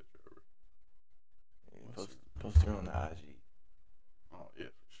show you a picture of her. Yeah, post her on the IG. Oh yeah,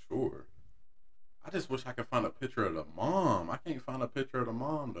 for sure. wish I could find a picture of the mom. I can't find a picture of the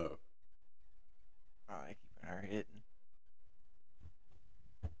mom though. Oh, they keeping her hidden.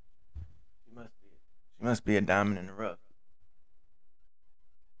 She must be a diamond in the rough.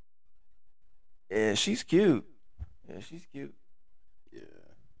 Yeah, she's cute. Yeah, she's cute. Yeah.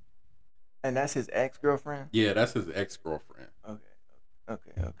 And that's his ex-girlfriend? Yeah, that's his ex-girlfriend.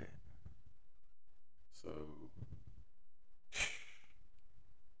 Okay. So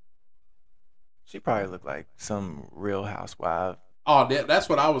She probably looked like some Real Housewife. oh, that's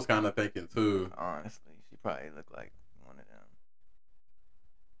what I was kind of thinking too. Honestly, she probably looked like one of them.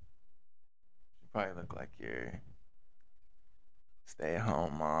 She probably looked like your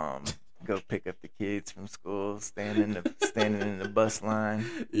stay-at-home mom. Go pick up the kids from school, standing in the bus line.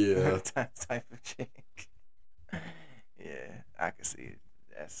 Yeah. type of chick. Yeah, I can see it.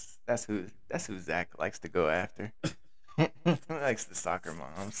 That's who Zach likes to go after. He likes the soccer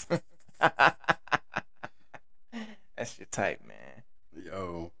moms. That's your type, man.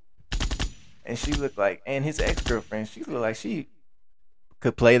 Yo. And she looked like, and his ex-girlfriend, she looked like she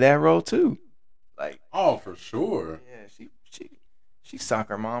could play that role too. Like, oh, for sure. Yeah, she's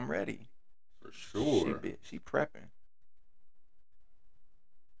soccer mom ready. For sure. She prepping.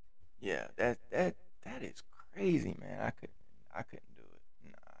 Yeah, that is crazy, man. I couldn't do it.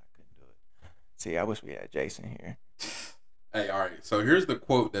 Nah, I couldn't do it. See, I wish we had Jason here. Hey, all right. So here's the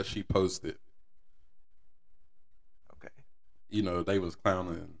quote that she posted. Okay. You know, they was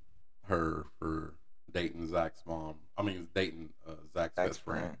clowning her for dating Zach's mom. I mean, dating Zach's best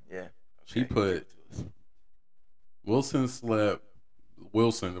friend. Yeah. Okay. She put Wilson,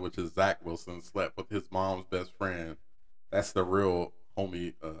 which is Zach Wilson, slept with his mom's best friend. That's the real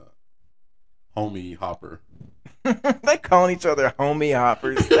homie hopper. They calling each other homie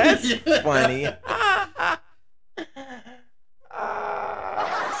hoppers. That's funny.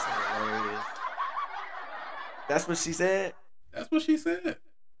 That's hilarious. That's what she said? That's what she said.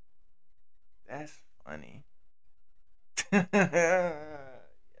 That's funny. Yo,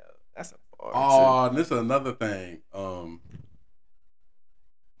 that's a bar. Oh, and this is another thing.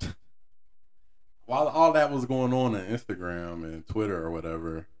 While all that was going on Instagram and Twitter or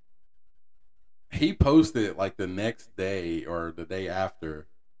whatever, he posted like the next day or the day after.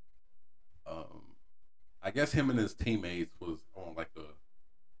 I guess him and his teammates was on like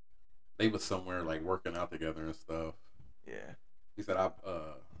they was somewhere like working out together and stuff. Yeah. He said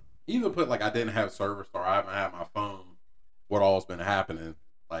he either put like I didn't have service or I haven't had my phone. What all's been happening?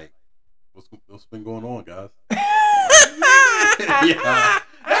 Like what's been going on, guys? Yeah,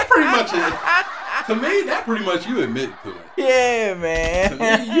 that's pretty much it. To me, that pretty much you admit to it. Yeah, man. To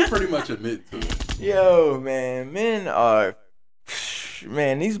me, you pretty much admit to it. Yo, man,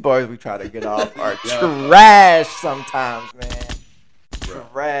 these bars we try to get off are trash sometimes, man.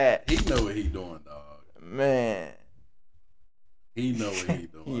 Trash. He know what he doing, dog. Man. He know what he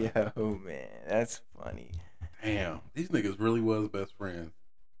doing. Yo, man, that's funny. Damn, these niggas really was best friends.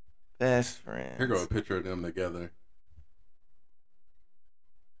 Best friends. Here go a picture of them together.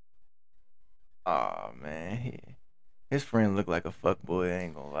 Oh man, his friend looked like a fuckboy. I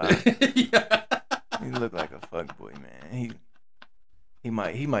ain't gonna lie. Yeah. He looked like a fuckboy, man. He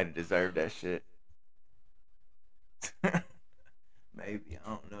might have deserved that shit. Maybe, I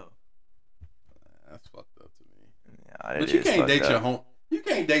don't know. That's fucked up to me. Yeah, but you can't date you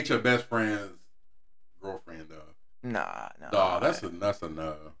can't date your best friend's girlfriend though. Nah. Nah, that's a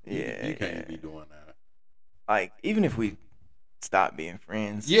no. Yeah, you can't be doing that. Like, even if we stop being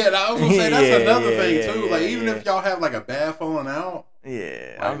friends. Yeah, I was gonna say that's another thing too. Like, even if y'all have like a bad falling out.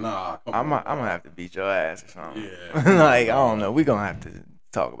 Yeah, like, I'm gonna have to beat your ass or something. Yeah, like, I don't know. We gonna have to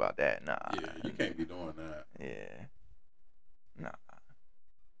talk about that. Nah. Yeah, you can't be doing that. Yeah. Nah.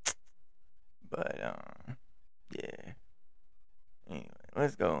 But yeah. Anyway,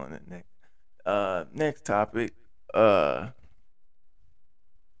 let's go on to the next topic. The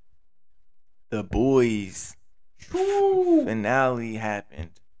Boys finale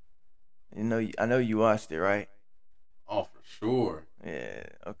happened. I know you watched it, right? Oh, for sure. Yeah.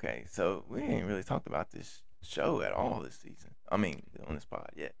 Okay. So we ain't really talked about this show at all this season. I mean, on this pod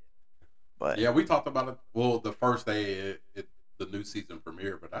yet. But yeah, we talked about it. Well, the first day the new season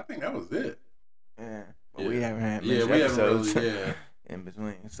premiere, but I think that was it. Yeah. But we haven't had much episodes really, in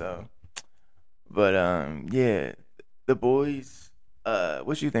between. So, but yeah, The Boys.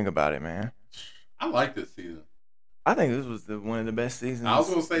 What you think about it, man? I like this season. I think this was one of the best seasons. I was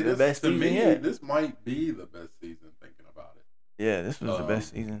gonna say the this best to season me. yet. This might be the best season. Thinking about it. Yeah, this was the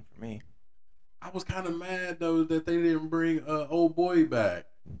best season for me. I was kind of mad though that they didn't bring old boy back.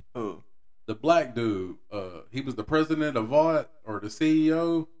 Who? The black dude. He was the president of Vought or the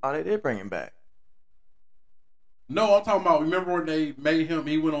CEO. Oh, they did bring him back. No, I'm talking about. Remember when they made him?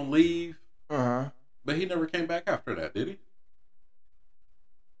 He went on leave, Uh-huh. but he never came back after that, did he?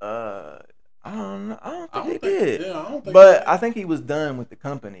 I don't know. I don't I think they don't think. did. Yeah, I don't think. But I think he was done with the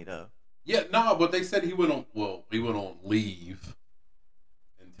company though. Yeah, no, but they said he went on. Well, he went on leave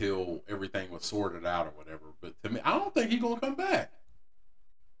until everything was sorted out or whatever. But to me, I don't think he's gonna come back.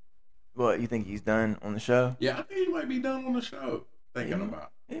 What, you think he's done on the show? Yeah, I think he might be done on the show. Thinking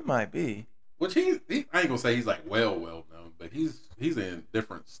about. It might be. Which he I ain't gonna say he's like well known, but he's in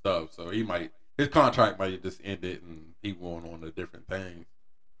different stuff, so he might his contract might have just ended and he going on to different things.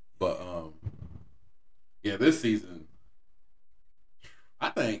 But yeah, this season, I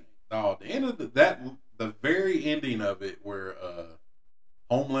think the end of the very ending of it where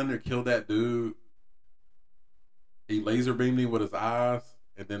Homelander killed that dude, he laser beamed him with his eyes,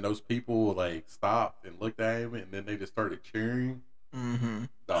 and then those people like stopped and looked at him, and then they just started cheering. Mm-hmm.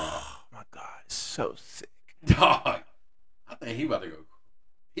 Dog. Oh my God, it's so sick. Dog. I think he about to go.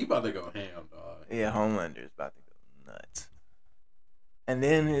 He about to go ham, dog. Yeah, Homelander is about to go nuts. And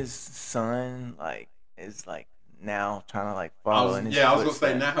then his son is now trying to follow in his I was gonna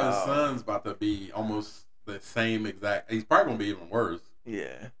footsteps. say now his son's about to be almost the same exact. He's probably gonna be even worse.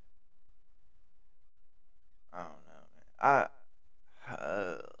 Yeah. I don't know,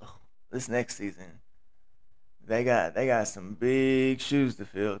 man. This next season, they got some big shoes to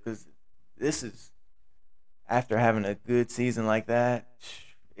fill because this is after having a good season like that.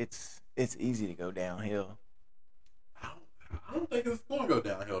 It's easy to go downhill. I don't think it's gonna go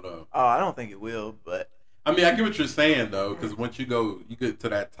downhill though. Oh, I don't think it will, but I mean, I get what you're saying though, because once you get to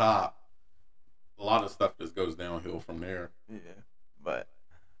that top, a lot of stuff just goes downhill from there. yeah. But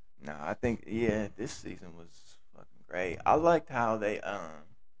no, I think this season was fucking great. I liked how they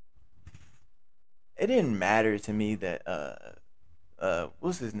it didn't matter to me that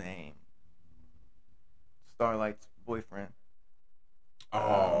what's his name? Starlight's boyfriend.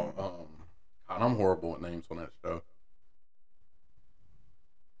 God, I'm horrible at names on that show.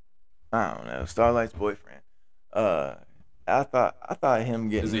 I don't know. Starlight's boyfriend. I thought him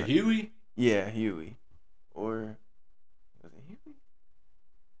getting. Is it Huey? Yeah, Huey. Or was it Huey?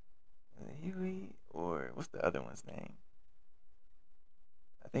 Was it Huey? Or what's the other one's name?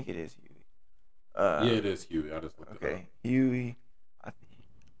 I think it is Huey. Yeah, it is Huey. I just looked it up. Okay, Huey.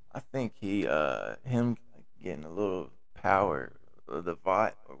 I think him getting a little power of the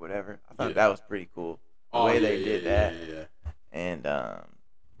Vought or whatever. I thought that was pretty cool. The way they did that. Yeah. And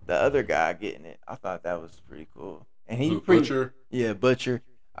the other guy getting it, I thought that was pretty cool. And he Butcher. Yeah, Butcher.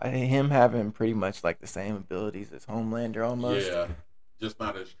 Him having pretty much the same abilities as Homelander almost. Yeah, just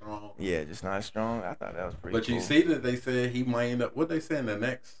not as strong. Yeah, just not as strong. I thought that was pretty. But cool. you see that they said he might end up. What they say in the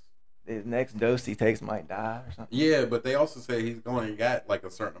next dose he takes might die or something. Yeah, but they also say he's only got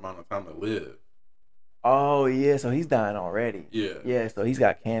a certain amount of time to live. Oh yeah, so he's dying already. Yeah. Yeah, so he's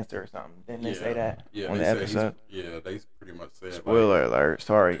got cancer or something. Didn't they say that on the episode? They pretty much said. Spoiler alert.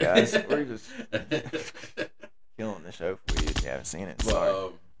 Sorry guys, we're just killing the show for you if you haven't seen it. Sorry.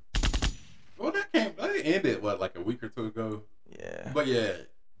 Well, that ended like a week or two ago. Yeah. But yeah,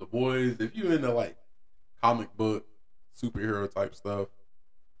 The Boys. If you into comic book superhero type stuff,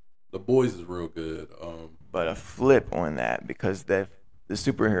 The Boys is real good. But a flip on that because the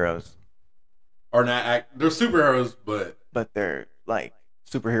superheroes are not they're superheroes, but they're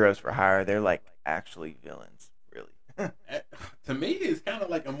superheroes for hire. They're actually villains, really. To me, it's kind of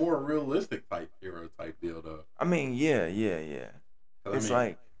like a more realistic hero type deal, though. I mean, yeah. It's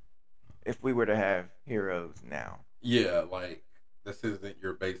if we were to have heroes now. Yeah, this isn't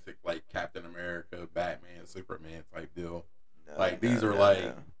your basic Captain America, Batman, Superman type deal. These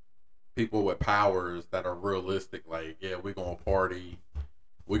are people with powers that are realistic. We're gonna party,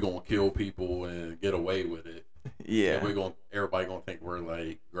 we're gonna kill people and get away with it. Yeah, and everybody gonna think we're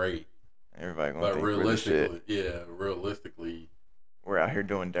great. Everybody gonna think realistically, realistically, we're out here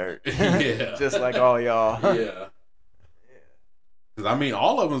doing dirt. Yeah, just like all y'all. Yeah. Because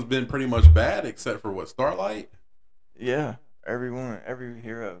all of them's been pretty much bad except for Starlight. Yeah, every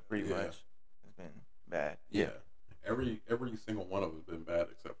hero pretty much has been bad. Yeah, every single one of them's been bad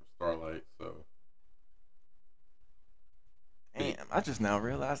except for Starlight. So, damn, I just now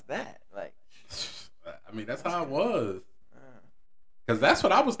realized that. That's how it was. Because that's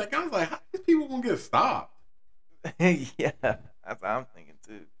what I was thinking. I was like, how are these people gonna get stopped? Yeah, that's what I'm thinking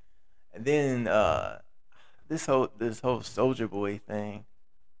too. And then this whole Soldier Boy thing,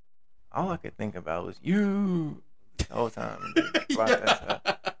 all I could think about was you the whole time.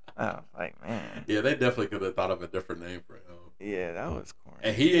 I was like, man. Yeah, they definitely could have thought of a different name for him. Yeah, that was corny.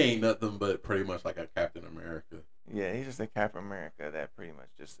 And he ain't nothing but pretty much like a Captain America. Yeah, he's just a Captain America that pretty much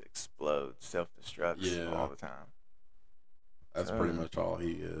just explodes, self-destructs all the time. That's pretty much all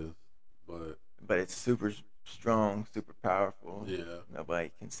he is. But it's super strong, super powerful. Yeah.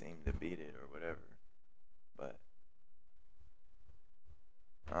 Nobody can seem to beat it or whatever. But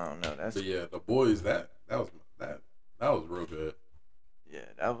I don't know. But yeah, the boys that was real good. Yeah,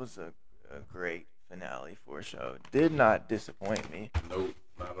 that was a great finale for a show. Did not disappoint me. Nope,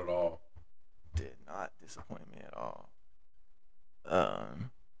 not at all. Did not disappoint me at all.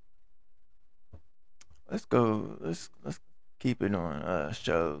 Let's go. Let's keep it on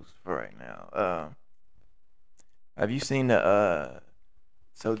shows for right now. Have you seen the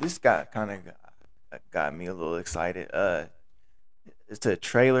So this got got me a little excited. It's a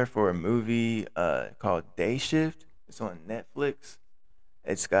trailer for a movie called Day Shift. It's on Netflix.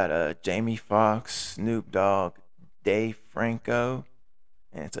 It's got Jamie Foxx, Snoop Dogg, Dave Franco,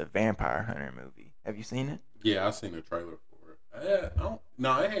 and it's a vampire hunter movie. Have you seen it? Yeah, I've seen the trailer for it.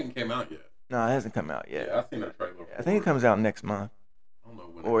 No, it hasn't came out yet. No, it hasn't come out yet. Yeah, I've seen the trailer for it. I think it comes out next month. I don't know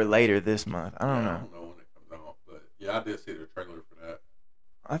when or later this month. I don't know. I don't know when it comes out, but yeah, I did see the trailer for that.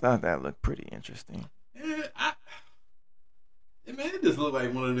 I thought that looked pretty interesting. Yeah, it just looked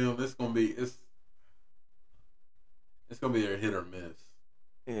like one of them. It's gonna be a hit or miss.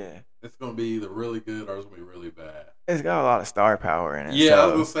 Yeah. It's gonna be either really good or it's gonna be really bad. It's got a lot of star power in it. Yeah, I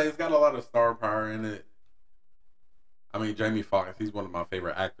was gonna say it's got a lot of star power in it. I mean, Jamie Foxx, he's one of my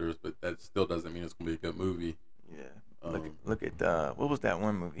favorite actors, but that still doesn't mean it's gonna be a good movie. Yeah. Look at what was that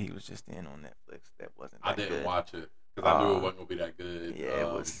one movie he was just in on Netflix that wasn't that good? I didn't watch it because I knew it wasn't gonna be that good. Yeah, it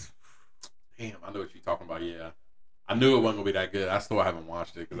was. Damn, I know what you're talking about. Yeah, I knew it wasn't gonna be that good. I still haven't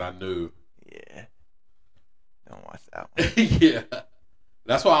watched it because I knew. Yeah. Don't watch that one. Yeah.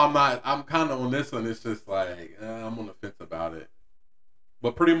 That's why I'm kind of on this one. It's just like, I'm on the fence about it.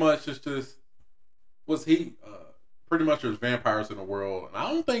 But pretty much it's just, pretty much there's vampires in the world. And I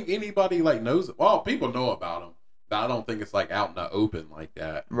don't think anybody like knows it. Well, people know about them, but I don't think it's like out in the open like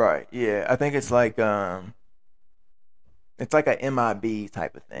that. Right. Yeah. I think it's like a MIB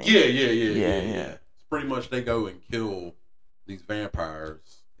type of thing. Yeah. It's pretty much they go and kill these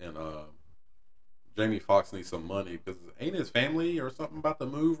vampires and, Jamie Foxx needs some money because ain't his family or something about to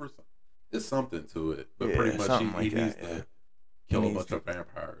move or something? It's something to it, but pretty much he needs to kill a bunch of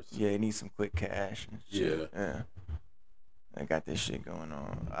vampires. Yeah, he needs some quick cash and shit. Yeah. They got this shit going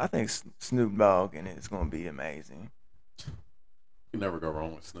on. I think Snoop Dogg in it is gonna be amazing. You never go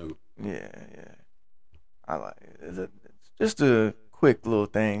wrong with Snoop. Yeah. I like it. It's just a quick little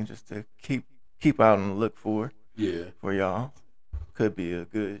thing, just to keep out on the look for. Yeah. For y'all, could be a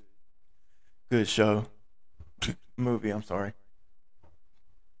good show, movie. I'm sorry,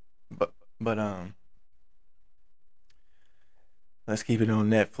 but let's keep it on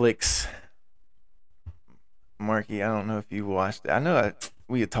Netflix. Marky, I don't know if you watched it. I know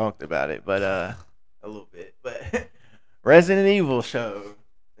we had talked about it, but a little bit. But Resident Evil show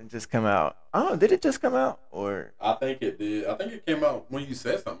it just come out. Oh, did it just come out? Or I think it did. I think it came out when you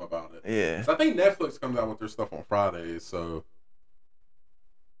said something about it. Yeah. So I think Netflix comes out with their stuff on Fridays. So.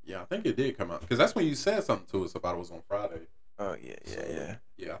 Yeah, I think it did come out because that's when you said something to us about it was on Friday. Oh yeah.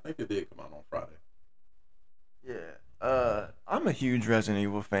 Yeah, I think it did come out on Friday. Yeah. I'm a huge Resident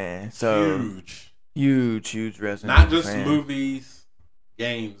Evil fan. So huge Resident Not Evil just fan. movies,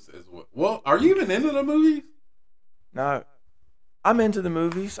 games as well. Well, are you even into the movies? No, I'm into the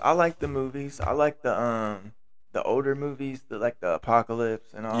movies. I like the movies. I like the older movies, like the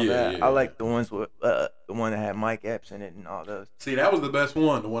Apocalypse and all that. Yeah. I like the ones with the one that had Mike Epps in it and all those. See, that was the best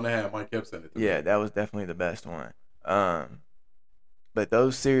one, the one that had Mike Epps in it. Yeah, that was definitely the best one. But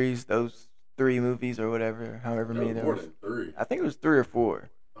those series, those 3 movies or whatever, however many there was. More than 3. I think it was 3 or 4.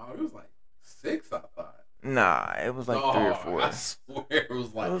 Oh, it was like 6, I thought. Nah, it was like 3 or 4. I swear it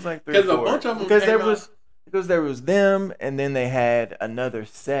was like 3 or 4. Because a bunch of them because there was them, and then they had another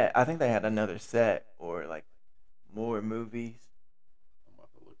set. I think they had another set or like more movies. I'm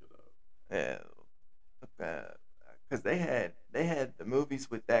about to look it up. Yeah, because they had the movies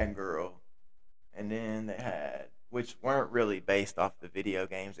with that girl, and then they had which weren't really based off the video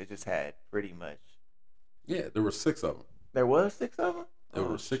games. They just had pretty much. Yeah, there were 6 of them. There was 6 of them. There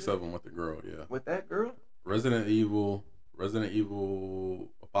were 6 of them with the girl. Yeah, with that girl. Resident Evil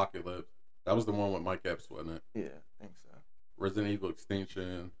Apocalypse. That was the one with Mike Epps, wasn't it? Yeah, I think so. Resident Evil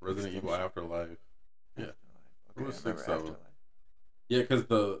Extinction, Resident Evil Afterlife. Yeah. Okay, There were 6 of them. Yeah, because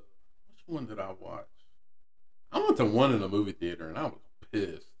which one did I watch? I went to one in the movie theater and I was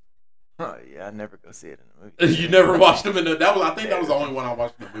pissed. Oh yeah, I never go see it in the movie theater. You never watched them in the? That was the only one I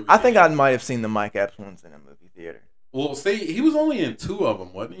watched in the movie. I think I might have seen the Mike Epps ones in a movie theater. Well, see, he was only in 2 of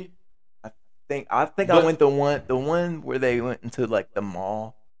them, wasn't he? I went the one where they went into like the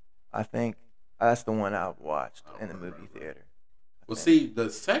mall. I think that's the one I watched in the movie theater. Well, see, the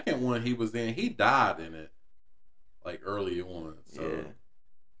second one he was in, he died in it, like early on. So Yeah.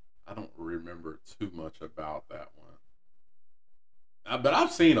 I don't remember too much about that one. But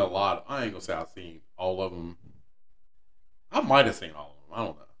I've seen a lot. I ain't gonna say I've seen all of them. I might have seen all of them. I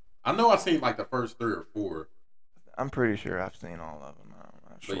don't know. I know I've seen like the first 3 or 4. I'm pretty sure I've seen all of them.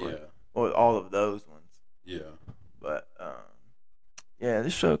 I'm not But sure. yeah, Well, all of those ones. yeah. But yeah,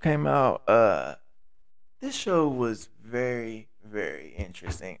 this show came out. This show was very, very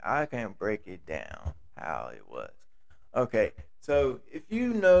interesting. I can break it down how it was. Okay, so if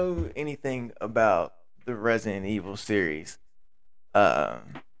you know anything about the Resident Evil series, um,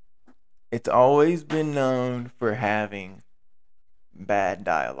 it's always been known for having bad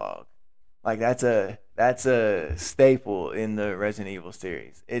dialogue. Like that's a staple in the Resident Evil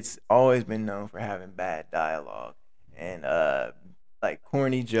series. It's always been known for having bad dialogue and like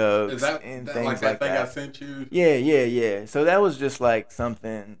corny jokes Is that, and that things like that like thing that. I sent you? Yeah, yeah, yeah. So that was just like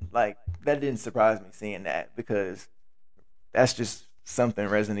something like that didn't surprise me seeing that because that's just something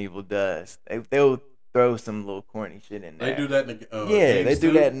Resident Evil does. They'll throw some little corny shit in there. They do that in the Yeah, games they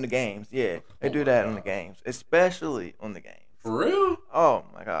do too? that in the games. Yeah, they Oh do my that in the God. games, especially on the games. For real? Oh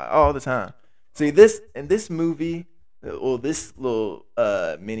my god, all the time. See this in this movie, well, this little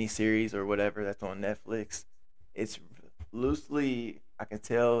mini series or whatever that's on Netflix. It's loosely, I can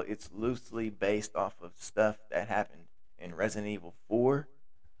tell it's loosely based off of stuff that happened in Resident Evil 4.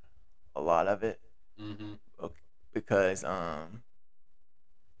 A lot of it, Mm-hmm. okay, because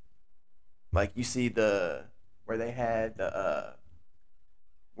like you see the where they had the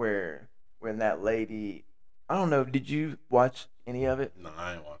where when that lady, I don't know, did you watch any of it? No,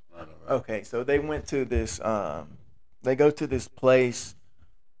 I ain't watching none of that. Okay, so they went to this they go to this place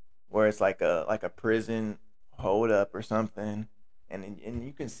where it's like a prison hold up or something, and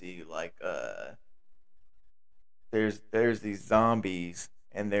you can see like there's these zombies,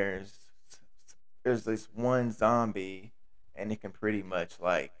 and there's this one zombie, and it can pretty much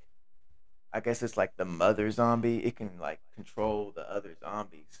like, I guess it's like the mother zombie. It can like control the other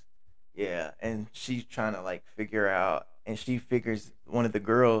zombies. Yeah, and she's trying to like figure out, and she figures, one of the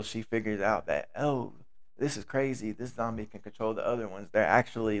girls, she figures out that, oh, this is crazy. This zombie can control the other ones. They're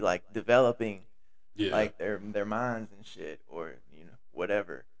actually like developing Yeah. like their minds and shit, or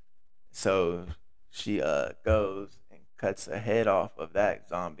whatever. So she goes and cuts a head off of that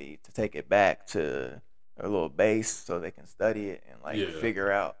zombie to take it back to her little base so they can study it and like Yeah.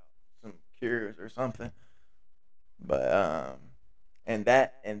 figure out some cures or something. But and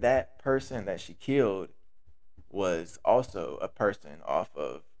that person that she killed was also a person off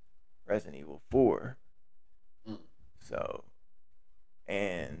of Resident Evil 4. Mm. So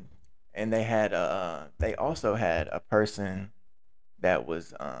and they also had a person that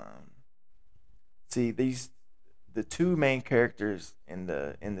was see, the two main characters in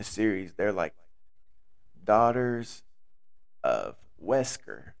the series, they're like daughters of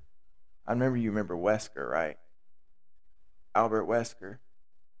Wesker. I remember, you remember Wesker, right? Albert Wesker.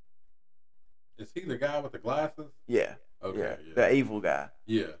 Is he the guy with the glasses? Yeah. Okay. Yeah. Yeah. The evil guy.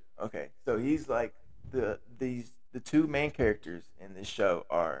 Yeah. Okay. So he's like the two main characters in this show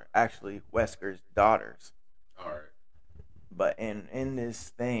are actually Wesker's daughters. All right. But in this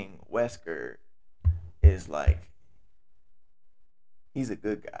thing, Wesker is like, he's a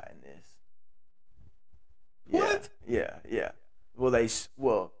good guy in this. Yeah, What? yeah. Well, that's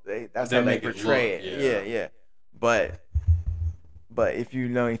They how they make it portray look, it. yeah. Yeah. But if you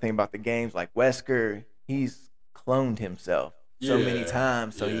know anything about the games, like Wesker, he's cloned himself so many Yeah,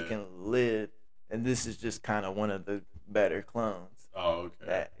 times so he yeah. can live, and this is just kind of one of the better clones. Oh, okay.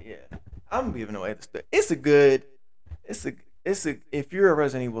 That, yeah. I'm giving away the stuff. It's a if you're a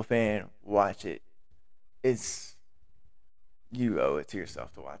Resident Evil fan, watch it. You owe it to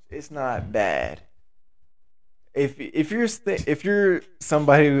yourself to watch it. It's not bad. If you're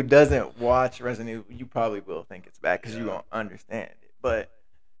somebody who doesn't watch Resident Evil, you probably will think it's bad because you Yeah. won't understand it. But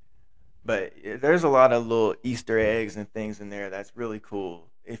there's a lot of little Easter eggs and things in there that's really cool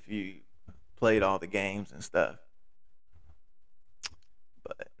if you played all the games and stuff.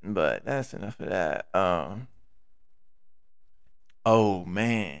 But that's enough of that. Oh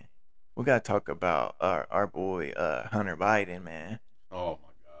man, we gotta talk about our boy Hunter Biden, man. Oh my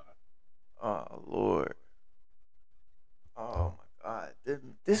God. Oh Lord. Oh my God.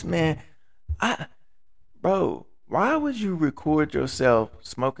 This man, bro, why would you record yourself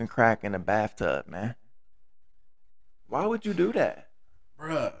smoking crack in a bathtub, man? Why would you do that?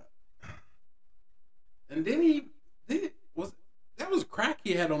 Bruh. And then that was crack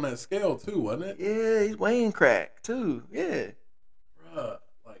he had on that scale too, wasn't it? Yeah, he's weighing crack too. Yeah, Bruh,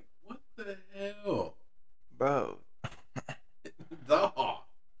 like what the hell? bro.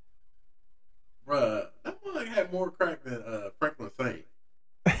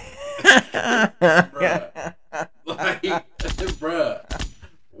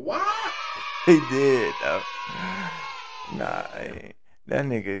 He did, though. Nah, that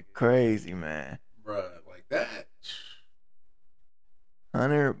nigga crazy, man. Bruh, like that.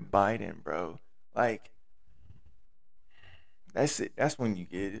 Hunter Biden, bro. Like, that's it. That's when you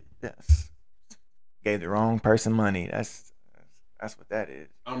get it. That's gave the wrong person money. That's what that is.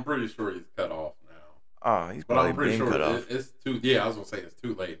 I'm pretty sure he's cut off now. Oh, he's But probably I'm pretty been sure cut off. it's too. Yeah, I was gonna say it's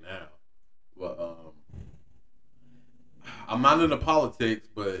too late now. But I'm not into politics,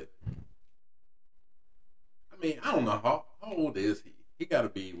 but I mean, I don't know how old is he? He got to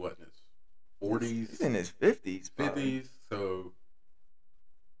be what, in his 40s? He's in his 50s. 50s. So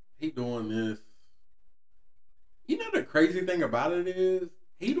he doing this. You know the crazy thing about it is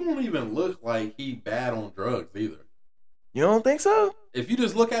he don't even look like he bad on drugs either. You don't think so? If you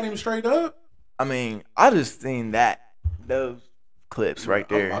just look at him straight up. I mean, I just seen those clips right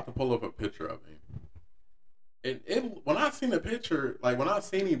there. I'm about to pull up a picture of him. And when I seen the picture, like when I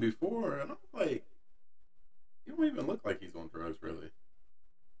seen him before, and I was like, he don't even look like he's on drugs really.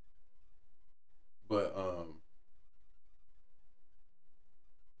 But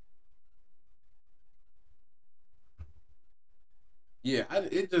yeah, I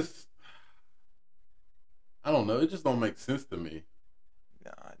don't know. It just don't make sense to me.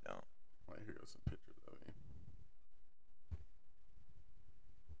 No, I don't. Right, here are some pictures of him.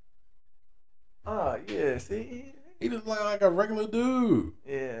 Oh yeah, see, He just look like a regular dude.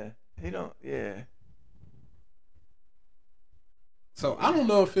 yeah, he don't, yeah. So I don't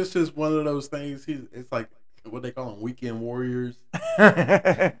know if it's just one of those things. It's like what they call them, weekend warriors.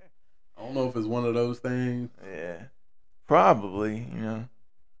 I don't know if it's one of those things. Yeah, probably. You know.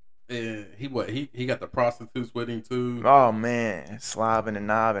 And he got the prostitutes with him too. Oh man, slobbing and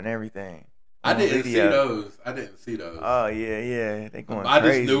knobbing everything. I didn't see those. Oh yeah, they going I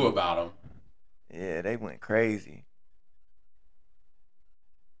crazy. just knew about them. Yeah, they went crazy.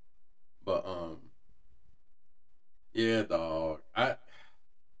 But yeah, dog. I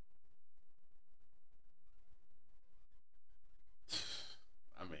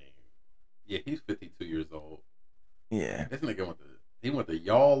mean, yeah, he's 52 years old. Yeah, This nigga went to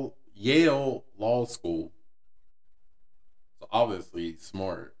Yale Law School. So obviously he's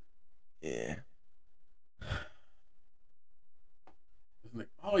smart. yeah. This nigga,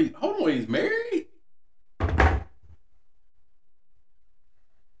 hold on, he's married?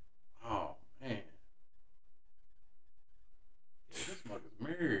 Oh man. Yeah, this mother's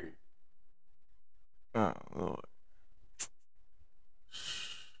married. Oh Lord,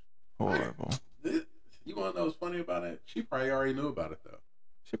 horrible. You want to know what's funny about it? She probably already knew about it though.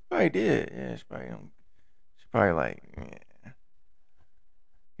 She probably did. Yeah, she probably like, yeah.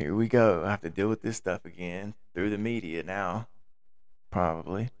 Here we go. I have to deal with this stuff again through the media now.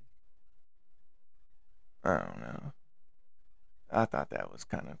 Probably. I don't know. I thought that was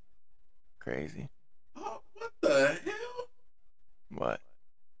kind of crazy. Oh, what the hell? What?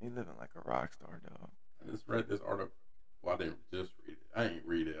 You living like a rock star, dog. I just read this article. Well, I didn't just read it. I ain't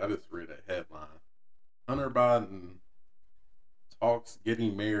read it. I just read a headline. Hunter Biden talks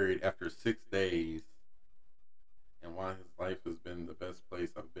getting married after 6 days and why his life has been the best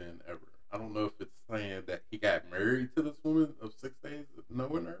place I've been ever. I don't know if it's saying that he got married to this woman of 6 days of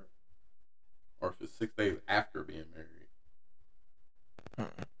knowing her or if it's 6 days after being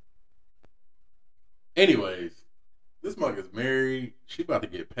married. Anyways, this mug is married. She about to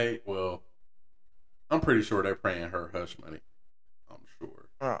get paid. Well, I'm pretty sure they're paying her hush money. I'm sure.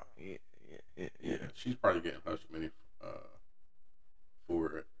 Oh, yeah. She's probably getting hush money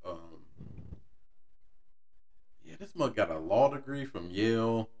for it. Yeah, this mug got a law degree from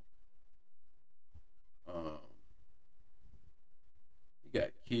Yale. He got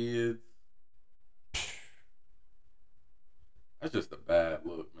kids. That's just a bad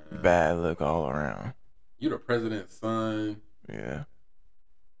look, man. Bad look all around. You the president's son. Yeah.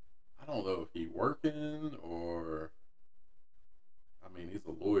 I don't know if he working or. I mean, he's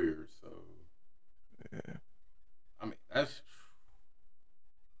a lawyer, so. Yeah. I mean, that's.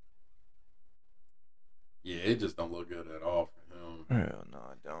 Yeah, it just don't look good at all for him. Hell no,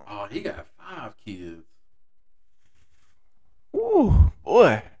 I don't. Oh, he got 5 kids. Ooh,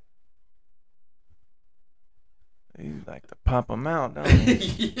 boy. You like to pump them out, don't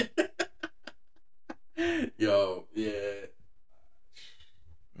you? Yo, yeah.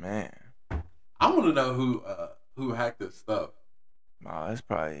 Man. I want to know who hacked this stuff. Oh, it's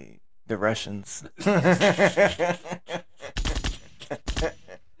probably the Russians. They're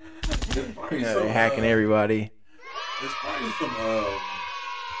hacking everybody. It's probably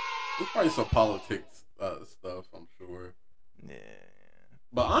some politics stuff, I'm sure. Yeah.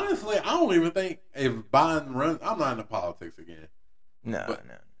 But honestly, I don't even think if Biden runs, I'm not into politics again. No.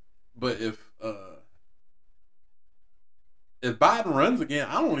 But if Biden runs again,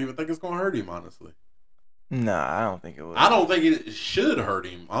 I don't even think it's going to hurt him. Honestly, Nah, I don't think it would. I don't think it should hurt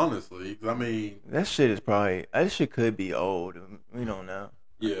him. Honestly, 'cause I mean, that shit could be old. We don't know.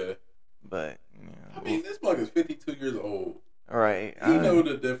 Yeah, but I mean, this mug is 52 years old. Right, He know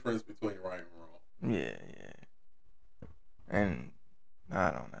the difference between right and wrong. Yeah. And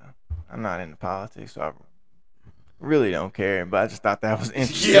I don't know. I'm not into politics, so I really don't care. But I just thought that was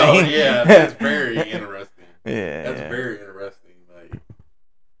interesting. Yeah, that's very interesting. That's very interesting. Like,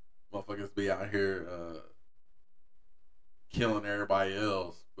 motherfuckers be out here killing everybody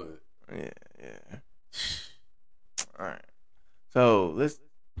else, but yeah. All right. So let's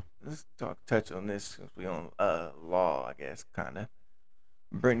touch on this since we on law, I guess, kind of.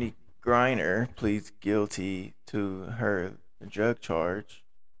 Brittany Griner pleads guilty to her drug charge.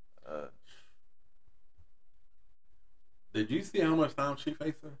 Did you see how much time she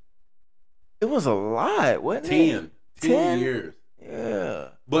facing? It was a lot, wasn't it? 10 years. Yeah.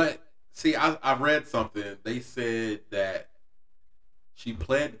 But see, I read something. They said that she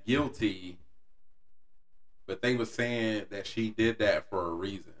pled guilty, but they were saying that she did that for a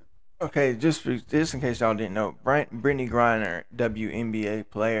reason. Okay, just in case y'all didn't know, Brittany Griner, WNBA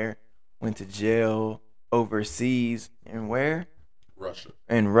player, went to jail overseas in where? Russia.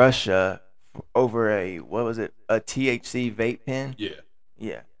 In Russia over a THC vape pen?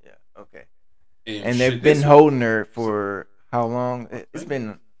 Yeah. Okay. And they've been holding her for how long? It's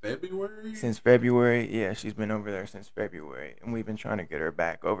been February? Since February. Yeah, she's been over there since February, and we've been trying to get her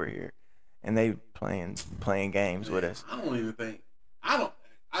back over here, and they playing games with us. I don't even think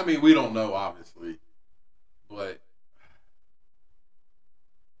I mean, we don't know, obviously, but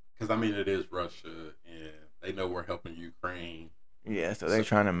because I mean, it is Russia, and they know we're helping Ukraine. Yeah, so they're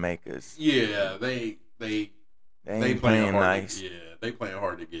trying to make us. Yeah, they ain't playing nice. They playing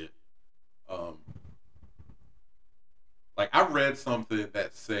hard to get. Like, I read something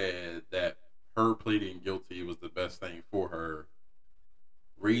that said that her pleading guilty was the best thing for her.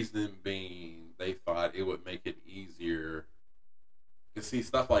 Reason being, they thought it would make it easier. You see,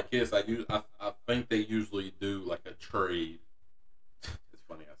 stuff like this, I think they usually do like a trade. It's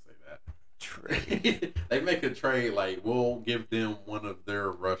funny I say that. Trade. They make a trade, like, we'll give them one of their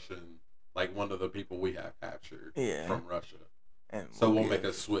Russian, like one of the people we have captured from Russia. And we'll make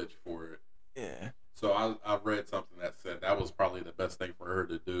a switch for it. Yeah. So I read something that said that was probably the best thing for her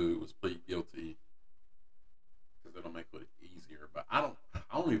to do was plead guilty because it'll make it easier. But I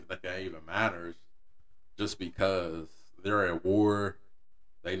don't even think that even matters, just because they're at war.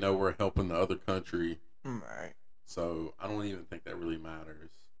 They know we're helping the other country. Right. So I don't even think that really matters.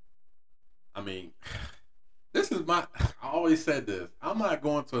 I mean, I always said this. I'm not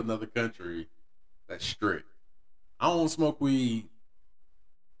going to another country that's strict. I don't smoke weed.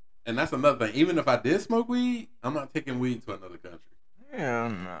 And that's another thing. Even if I did smoke weed, I'm not taking weed to another country. Hell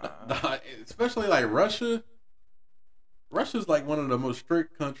no. Especially like Russia. Russia's like one of the most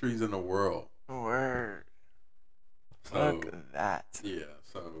strict countries in the world. Word. Fuck that. Yeah,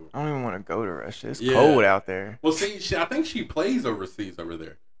 so I don't even want to go to Russia. It's cold out there. Well, see, I think she plays overseas over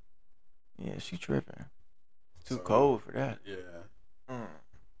there. Yeah, she tripping. It's too cold for that. Yeah.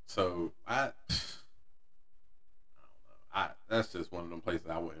 So I don't know. That's just one of them places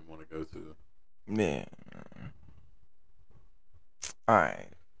I wouldn't want to go to. Yeah. All right.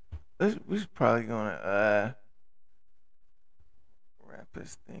 We're probably gonna wrap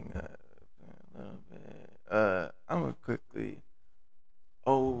this thing up a little bit. I'm gonna quickly.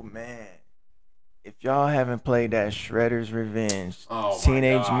 Oh man, if y'all haven't played that Shredder's Revenge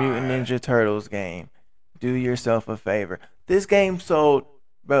Teenage Mutant Ninja Turtles game, do yourself a favor. This game sold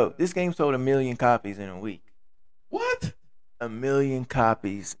 1 million copies in a week. What? 1 million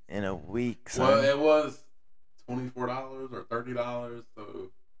copies in a week. Son. Well, it was $24 or $30.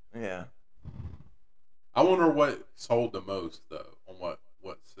 So yeah. I wonder what sold the most though. On what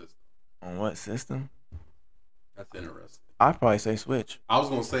system? On what system? That's interesting. I'd probably say Switch. I was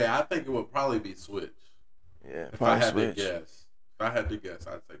gonna say I think it would probably be Switch. Yeah, if I had to guess,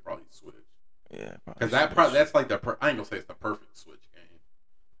 I'd say probably Switch. Yeah, because that's like I ain't gonna say it's the perfect Switch game,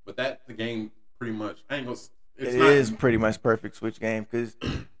 but the game pretty much. It is pretty much perfect Switch game because,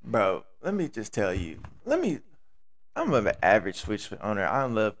 bro, let me just tell you. I'm an average Switch owner. I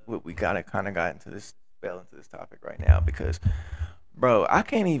love what we fell into this topic right now because, bro, I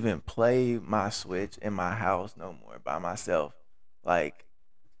can't even play my Switch in my house no more by myself. Like,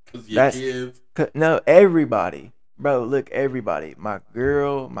 because your kids. No, everybody, bro. Look, everybody. My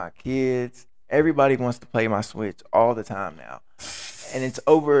girl, my kids. Everybody wants to play my Switch all the time now, and it's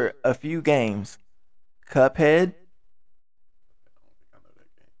over a few games. Cuphead.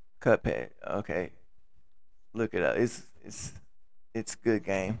 Cuphead. Okay, look it up. It's a good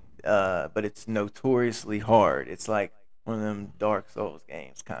game. But it's notoriously hard. It's like one of them Dark Souls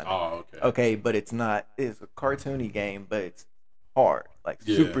games, kind of. Oh, okay. Okay, but it's not. It's a cartoony game, but it's hard, like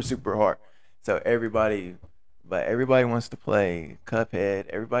super super hard. So everybody wants to play Cuphead.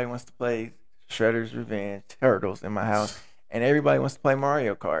 Everybody wants to play Shredder's Revenge, Turtles in my house, and everybody wants to play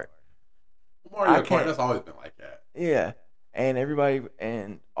Mario Kart. Mario Kart, that's always been like that. Yeah. And everybody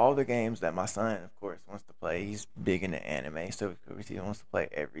and all the games that my son, of course, wants to play. He's big into anime, so of course he wants to play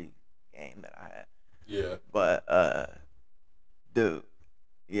every game that I have. Yeah. But dude,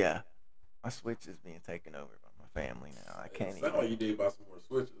 yeah, my Switch is being taken over by my family now. I can't even. Sound like you need to buy some more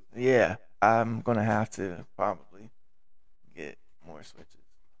Switches. Yeah, I'm gonna have to probably get more Switches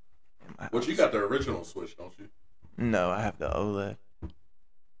in my house. But you got the original Switch, don't you? No, I have the OLED.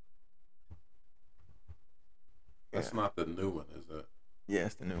 That's not the new one, is it? Yeah,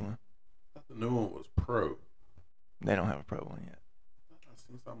 it's the new one. I thought the new one was Pro. They don't have a Pro one yet. I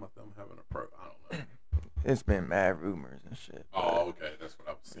seen something about them having a Pro. I don't know. It's been mad rumors and shit. Oh, okay. That's what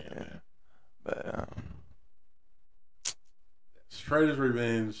I was seeing. Yeah. But Shredder's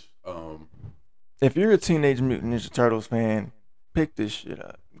Revenge. if you're a Teenage Mutant Ninja Turtles fan, pick this shit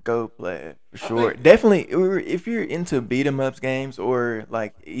up. Go play it for sure. Definitely, if you're into beat 'em ups games or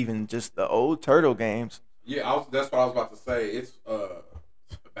like even just the old Turtle games. Yeah, that's what I was about to say. It's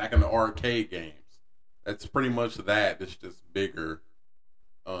back in the arcade games. That's pretty much that. It's just bigger.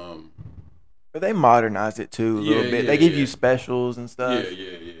 But they modernized it too a little bit. They give you specials and stuff.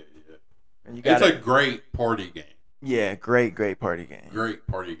 Yeah. And It's a great party game. Yeah, great party game. Great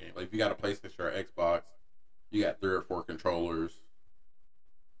party game. Like if you got a PlayStation or Xbox, you got 3 or 4 controllers.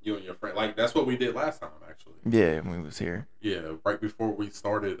 You and your friend, like that's what we did last time, actually. Yeah, when we was here. Yeah, right before we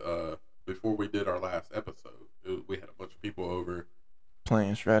started. Before we did our last episode, we had a bunch of people over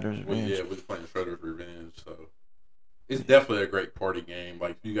playing Shredder's Revenge. We was playing Shredder's Revenge, so it's definitely a great party game.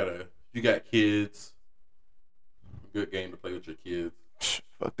 Like you got kids, good game to play with your kids.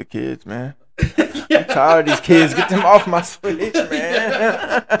 Fuck the kids, man. I'm tired of these kids. Get them off my Switch,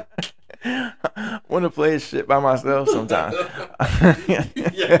 man. Want to play this shit by myself sometimes.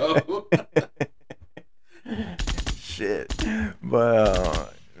 Yo. Shit,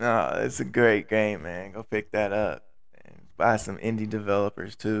 but no, it's a great game, man. Go pick that up and buy some indie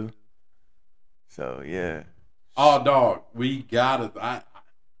developers too. So yeah. Oh, dog, we gotta.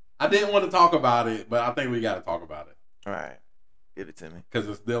 I didn't want to talk about it, but I think we gotta talk about it. All right, give it to me. Because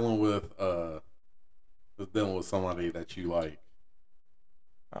it's dealing with somebody that you like.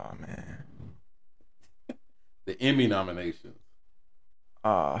 Oh man. The Emmy nominations.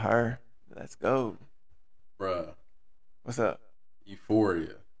 Oh, her. Let's go, Bruh. What's up?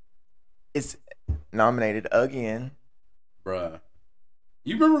 Euphoria. It's nominated again. Bruh.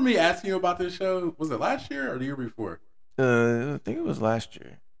 You remember me asking you about this show? Was it last year or the year before? I think it was last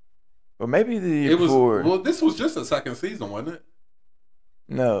year. Or maybe the year before. Well, this was just the second season, wasn't it?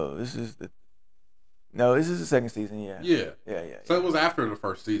 No, this is the second season, yeah. Yeah. So it was after the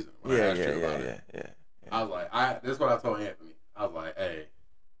first season when I asked you about it. Yeah. I was like, this is what I told Anthony. I was like, hey,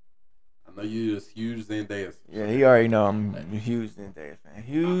 I know you just huge Zendaya. Yeah, he already know I'm a huge Zendaya fan.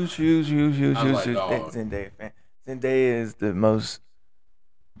 Huge Zendaya fan. Zendaya is the most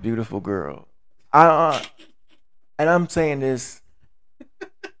beautiful girl. And I'm saying this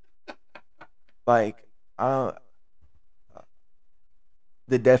like the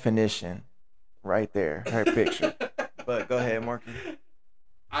definition right there, her picture. But go ahead, Marky.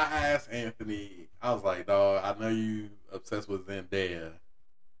 I asked Anthony, I was like, dog, I know you obsessed with Zendaya,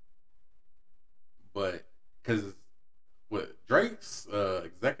 but because Drake's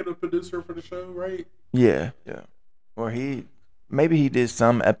executive producer for the show, right? Yeah. Or maybe he did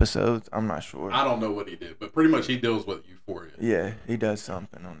some episodes. I'm not sure. I don't know what he did, but pretty much he deals with Euphoria. Yeah, he does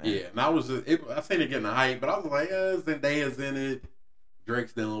something on that. Yeah, and I seen it getting a hype, but I was like, Zendaya's in it.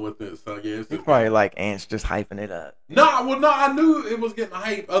 Drake's dealing with it, so yeah. It's probably like Ants just hyping it up. No, I knew it was getting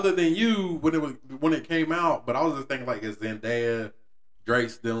hype other than you when it came out, but I was just thinking like it's Zendaya,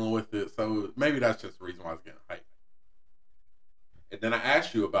 Drake's dealing with it, so maybe that's just the reason why it's getting hype. And then I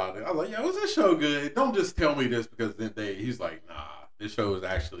asked you about it. I was like, "Yo, was this show good? Don't just tell me this because Zendaya." He's like, "Nah, this show is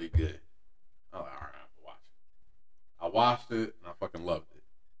actually good." I was like, "All right, I'm gonna watch it." I watched it and I fucking loved it.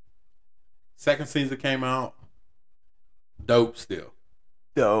 Second season came out, dope still.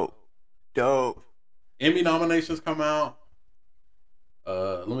 Dope. Emmy nominations come out.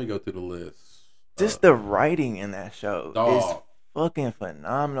 Let me go through the list. Just the writing in that show is fucking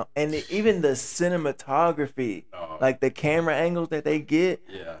phenomenal, and even the cinematography, like the camera angles that they get,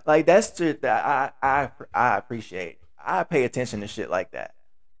 like that's shit that I appreciate. I pay attention to shit like that.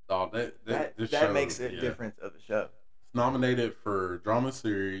 Oh, this that show, makes it different of the show. It's nominated for drama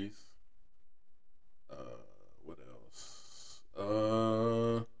series. What else?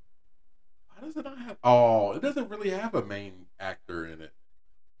 Why does it not have? Oh, it doesn't really have a main actor in it.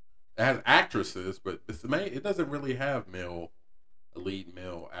 It has actresses, but it doesn't really have a lead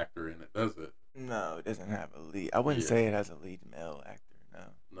male actor in it, does it? No, it doesn't have a lead. I wouldn't say it has a lead male actor.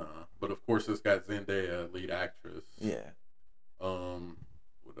 No. Nah, but of course it's got Zendaya, lead actress. Yeah.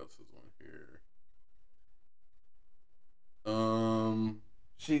 What else is on here?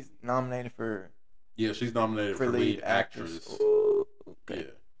 She's nominated for. Yeah, she's nominated for lead actress. Ooh, okay.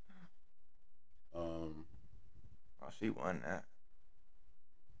 Yeah. Oh, she won that.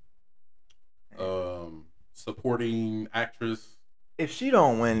 Supporting actress. If she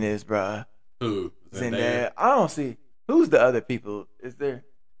don't win this, bruh. Who? Zendaya. I don't see who's the other people. Is there?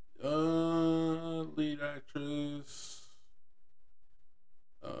 Lead actress.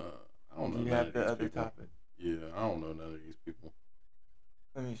 I don't know. Do you have the other topic? Yeah, I don't know none of these people.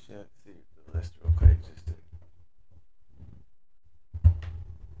 Let me see the list real quick.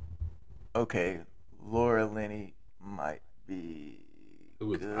 Okay, Laura Linney might be.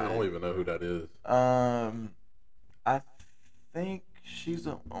 Who is? Good. I don't even know who that is. I think she's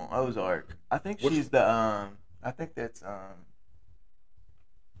on Ozark. I think she's the I think that's the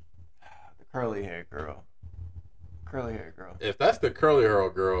curly hair girl. If that's the curly hair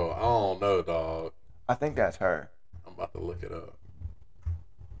girl, I don't know, dog. I think that's her. I'm about to look it up.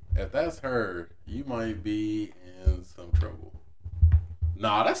 If that's her, you might be in some trouble.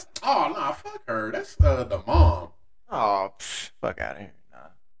 Fuck her. That's the mom. Oh, fuck out of here. Nah.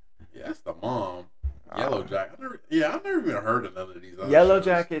 Yeah, that's the mom. Yellow Jacket. I've never even heard of none of these other Yellow shows.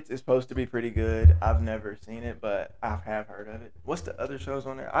 Jackets is supposed to be pretty good. I've never seen it, but I have heard of it. What's the other shows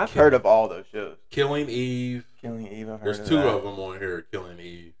on there? I've heard of all those shows. Killing Eve. I've heard There's of two that. of them on here. Killing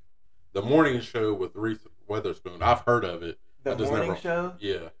Eve. The morning show with Reese Witherspoon. I've heard of it. The morning show?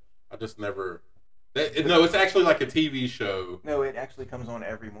 Yeah, I just never. No, it's actually like a TV show. No, it actually comes on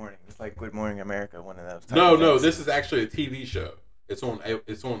every morning. It's like Good Morning America, one of those. No, this is actually a TV show. It's on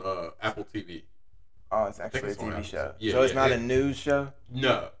Apple TV. Oh, it's actually a TV show. Yeah, so it's not a news show?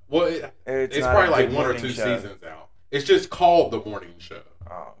 No. Well, it's not probably a like Good one or Morning two show. seasons out. It's just called The Morning Show.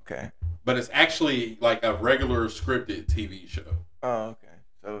 Oh, okay. But it's actually like a regular scripted TV show. Oh, okay.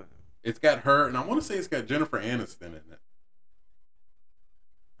 So it's got her, and I want to say it's got Jennifer Aniston in it.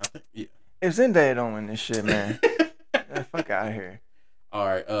 I think, yeah. If Zendaya don't win this shit, man, fuck out of here. All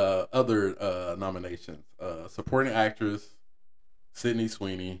right. Other nominations: supporting actress, Sydney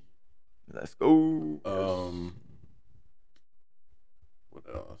Sweeney. Let's go. What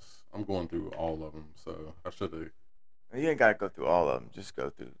else? I'm going through all of them, so I should have. You ain't gotta go through all of them. Just go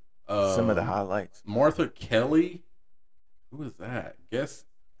through some of the highlights. Martha Kelly. Who is that? Guest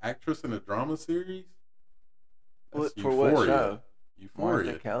actress in a drama series. That's For what show? Euphoria.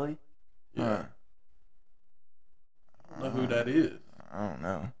 Martha Kelly. Yeah. I don't know who that is. I don't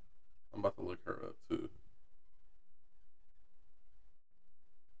know. I'm about to look her up too.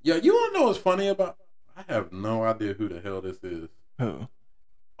 Yeah, you want to know what's funny about? I have no idea who the hell this is. Who?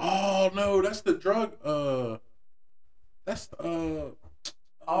 Oh no, that's the drug. That's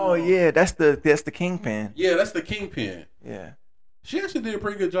Oh yeah, that's the Kingpin. Yeah, that's the Kingpin. Yeah. She actually did a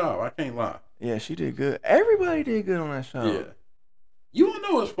pretty good job. I can't lie. Yeah, she did good. Everybody did good on that show. Yeah. You want to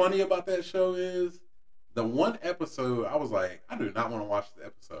know what's funny about that show is the one episode I was like, I do not want to watch the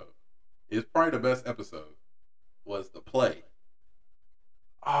episode. It's probably the best episode. Was the play.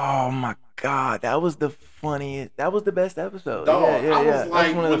 Oh my god, that was the funniest. That was the best episode. Dog, yeah. I was That like,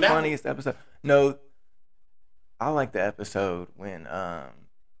 was one of when the that- funniest episodes. No, I like the episode when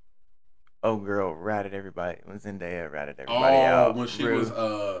girl ratted everybody. When Zendaya ratted everybody out. When she Rude.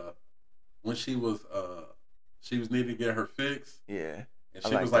 she was needing to get her fix. Yeah. And I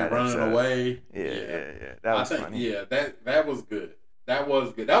she like was like that running episode. away. Yeah. That was funny. Yeah, that was good. That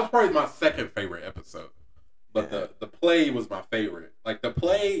was good. That was probably my second favorite episode. But the play was my favorite. Like the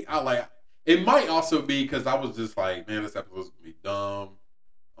play, I like. It might also be because I was just like, man, this episode's gonna be dumb.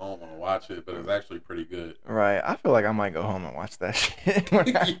 I don't want to watch it, but it's actually pretty good. Right. I feel like I might go home and watch that shit when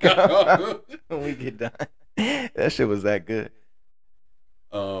we get done. That shit was that good.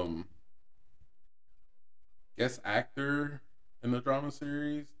 Guest actor in the drama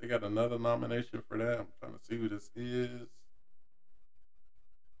series. They got another nomination for that. I'm trying to see who this is.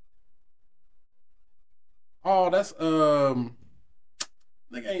 Oh, that's I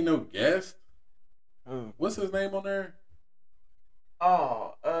think ain't no guest. Who? What's his name on there?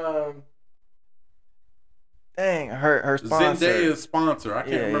 Oh, dang, her sponsor. Zendaya's sponsor. I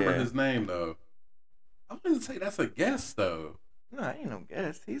can't remember yeah. his name though. I wouldn't say that's a guest though. No, I ain't no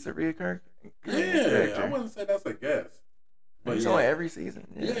guest. He's a reoccurring Yeah, character. I wouldn't say that's a guess. But He's yeah, on every season.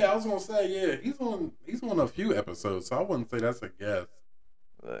 yeah, I was gonna say he's on a few episodes, so I wouldn't say that's a guess.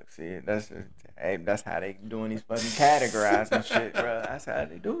 Look, see, that's how they doing these fucking categorizing shit, bro. That's how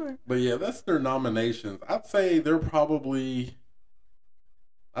they do it. But yeah, that's their nominations. I'd say they'll probably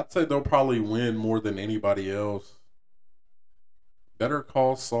win more than anybody else. Better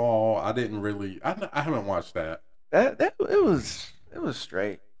Call Saul. I haven't watched that. That it was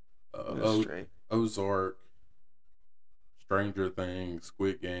straight. It was straight. Ozark, Stranger Things,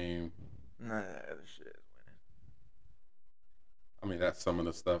 Squid Game. None of that other shit is winning. I mean, that's some of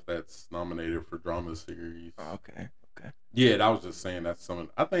the stuff that's nominated for drama series. Oh, okay. Yeah, I was just saying that's some.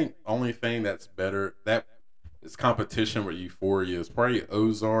 I think only thing that's better that is competition with Euphoria is probably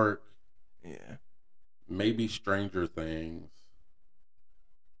Ozark. Yeah. Maybe Stranger Things.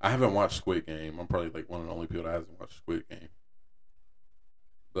 I haven't watched Squid Game. I'm probably like one of the only people that hasn't watched Squid Game.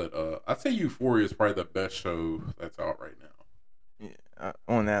 But I'd say Euphoria is probably the best show that's out right now. Yeah,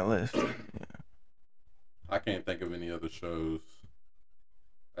 on that list. Yeah. I can't think of any other shows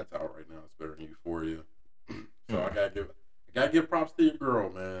that's out right now. It's better than Euphoria. So I gotta give props to your girl,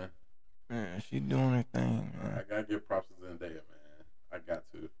 man. Yeah, she doing her thing, man. I gotta give props to Zendaya, man. I got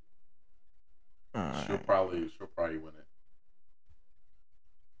to. Right. She'll probably win it.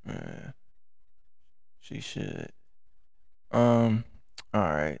 Yeah. She should. All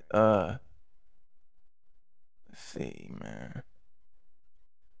right. Let's see, man.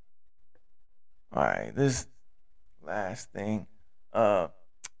 All right, this last thing.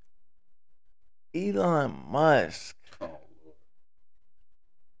 Elon Musk. Oh Lord.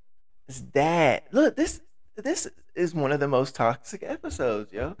 His dad. Look, this is one of the most toxic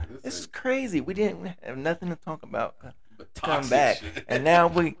episodes, yo. This is crazy. We didn't have nothing to talk about. Come back, shit. and now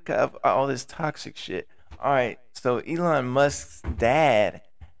we have all this toxic shit. All right, so Elon Musk's dad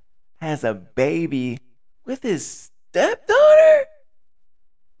has a baby with his stepdaughter.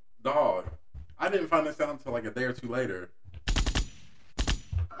 Dog, I didn't find this out until like a day or two later.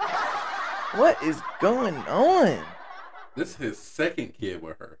 What is going on? This is his second kid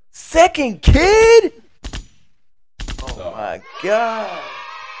with her. Second kid? Oh Dog. my god.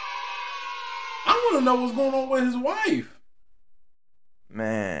 I want to know what's going on with his wife.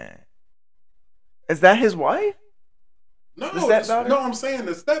 Man. Is that his wife? No, The stepdaughter? no, I'm saying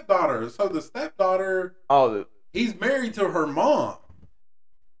the stepdaughter. So the stepdaughter, Oh, he's married to her mom.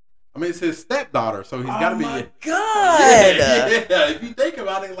 I mean, it's his stepdaughter, so he's got to be. Oh my Yeah, god. yeah. If you think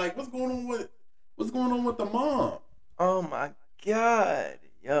about it, like, what's going on with the mom? Oh my god.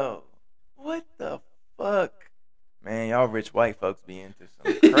 Yo. What the fuck? Man, y'all rich white folks be into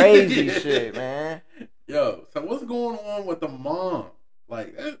some crazy shit, man. Yo, so what's going on with the mom?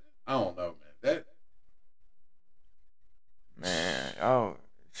 Like, I don't know, man. Man,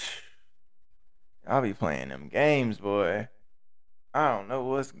 y'all be playing them games, boy. I don't know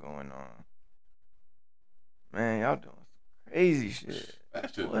what's going on. Man, y'all doing some crazy shit.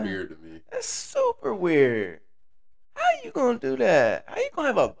 That's just What? weird to me. That's super weird. How you gonna do that? How you gonna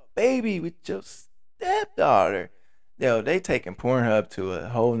have a baby with your stepdaughter? Yo, they taking Pornhub to a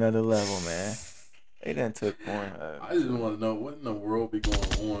whole nother level, man. They done took Pornhub. I just want to know what in the world be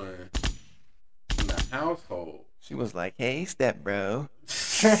going on in the household. She was like, "Hey, step bro."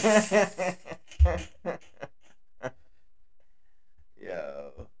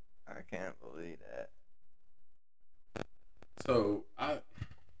 Yo, I can't believe that. So I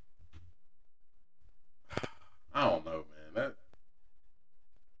don't know, man.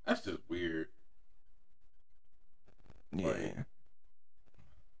 That's just weird. Yeah. Like,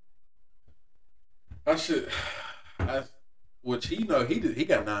 I should. Which he got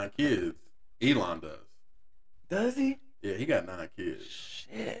 9 kids. Elon does. Does he? Yeah, he got 9 kids.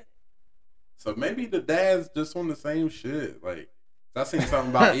 Shit. So maybe the dad's just on the same shit. Like, I seen something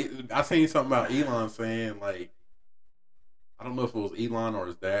about Elon saying, like, I don't know if it was Elon or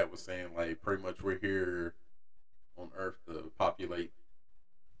his dad was saying, like, pretty much we're here on Earth to populate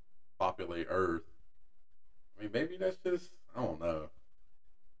Earth. I mean, maybe that's just, I don't know.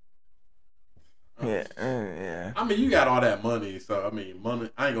 Yeah, yeah. I mean, you got all that money, so I mean, money.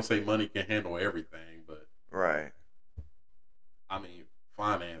 I ain't gonna say money can handle everything, but Right. I mean,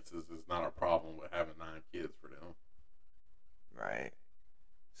 finances is not a problem with having 9 kids for them. Right.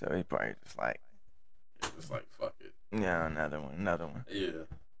 So he probably just like, It's just like fuck it. yeah, another one. Yeah,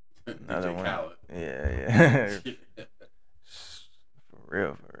 Another DJ one. Khaled. Yeah. For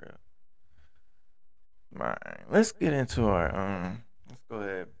real. Alright, let's get into our let's go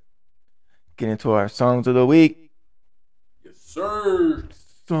ahead. Get into our songs of the week. Yes, sir.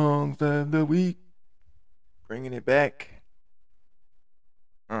 Songs of the week. Bringing it back.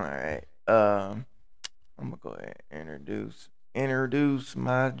 All right. I'm gonna go ahead and introduce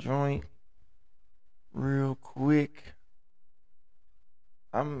my joint real quick.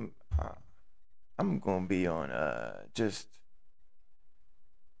 I'm uh, I'm gonna be on just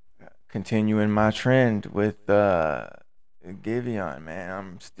continuing my trend with Giveon, man.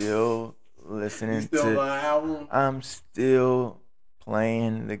 I'm still You listening still on to. the album? I'm still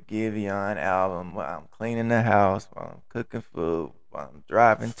playing the Giveon album while I'm cleaning the house, while I'm cooking food, while I'm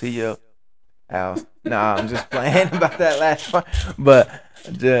driving to your house. Nah, I'm just playing about that last part.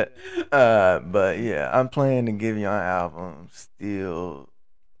 Just, but yeah, I'm playing the Giveon album still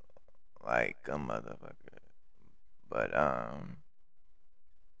like a motherfucker. But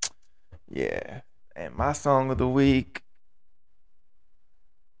yeah. And my song of the week,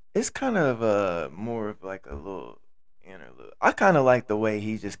 it's kind of more of like a little interlude. I kind of like the way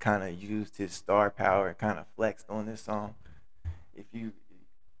he just kind of used his star power and kind of flexed on this song. If you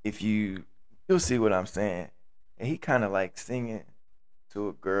if you'll see what I'm saying. And he kind of like singing to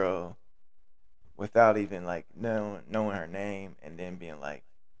a girl without even like knowing her name, and then being like,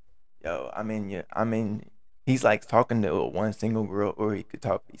 "Yo, I'm in." He's like talking to one single girl, or he could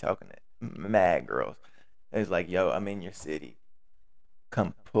be talking to mad girls. And it's like, "Yo, I'm in your city.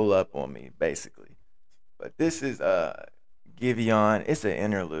 Come pull up on me," basically. But this is Giveon. It's an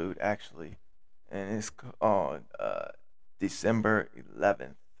interlude actually, and it's on December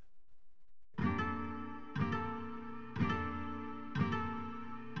 11th.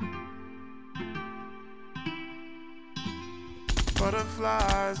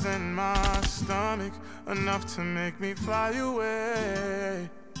 Butterflies in my stomach, enough to make me fly away.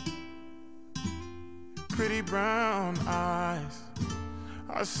 Pretty brown eyes,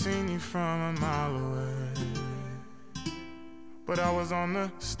 I seen you from a mile away. But I was on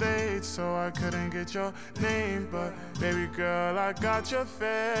the stage, so I couldn't get your name. But baby girl, I got your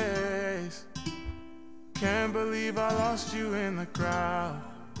face. Can't believe I lost you in the crowd.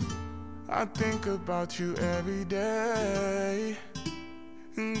 I think about you every day.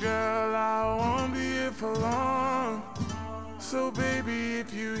 Girl, I won't be here for long. So baby,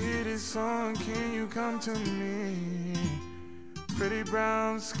 if you hear this song, can you come to me? Pretty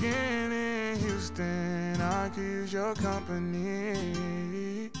brown skin in Houston, I could use your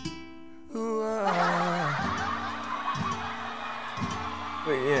company. Ooh,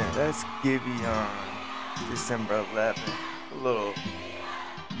 But yeah, that's Giveon, December 11th. A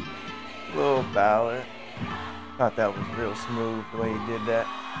little ballad. Thought that was real smooth the way he did that.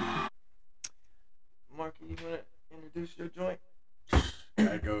 Marky, you wanna introduce your joint?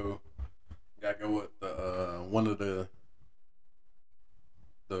 Gotta go with the one of the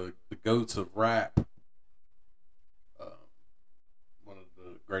goats of rap. One of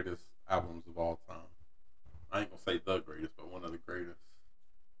the greatest albums of all time. I ain't gonna say the greatest, but one of the greatest.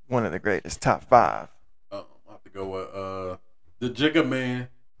 One of the greatest, top 5. I have to go with the Jigga Man.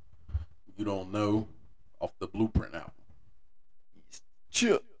 You don't know, off the Blueprint album.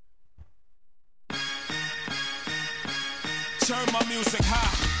 Chill. turn my music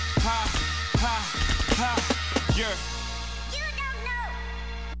high, high, high, high, yeah. You don't know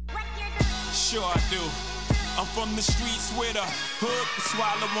what you're doing. Sure I do. I'm from the streets where the hood will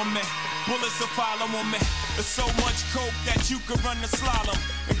swallow on me. Bullets will follow on me. There's so much coke that you could run the slalom.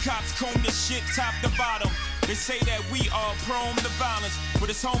 And cops comb this shit top to bottom. They say that we are prone to violence,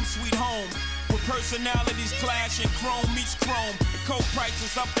 but it's home sweet home. With personalities clash and chrome meets chrome. The coke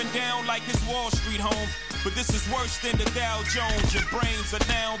prices up and down like it's Wall Street home. But this is worse than the Dow Jones. Your brains are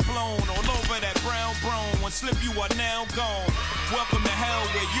now blown all over that brown brone. One slip, you are now gone. Welcome to hell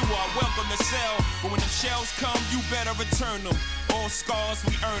where you are welcome to sell. But when the shells come, you better return them. All scars,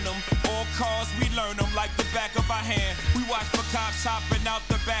 we earn them. All cars, we learn them like the back of our hand. We watch for cops hopping out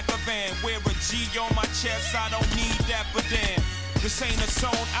the back of van. Wear a G on my chest, I don't need that, but damn. This ain't a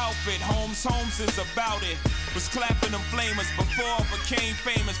sewn outfit, Holmes is about it. Was clapping them flamers before I became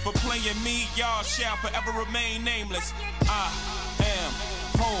famous. For playing me, y'all shall forever remain nameless. I am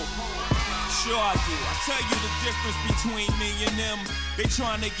home. Sure I do. I tell you the difference between me and them. They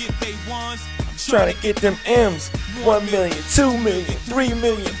trying to get they ones. I'm Trying to get them M's. 1 million, 2 million, 3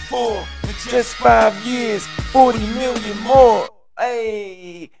 million, 4. In just 5 years, 40 million more.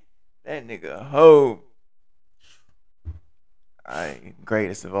 Hey, that nigga ho.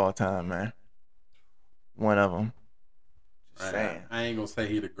 Greatest of all time, man. One of them. Just saying. I ain't gonna say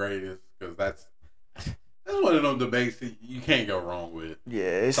he the greatest because that's one of them debates that you can't go wrong with. Yeah,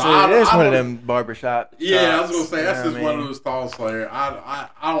 it's So one of them barbershop. Yeah, I talks, was gonna say that's you know just what I one mean? of those tall slayer. I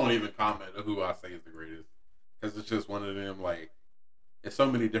don't even comment on who I say is the greatest because it's just one of them. Like, there's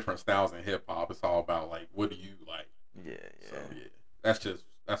so many different styles in hip hop. It's all about like, what do you like? Yeah. So yeah, that's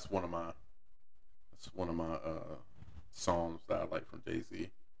That's one of my songs that I like from Jay-Z.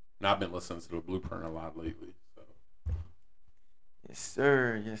 And I've been listening to the Blueprint a lot lately. So Yes,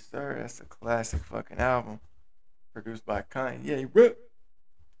 sir. Yes, sir. That's a classic fucking album. Produced by Kanye. Rip.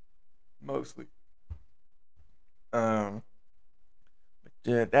 Mostly. But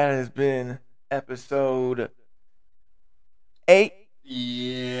yeah, that has been episode 8.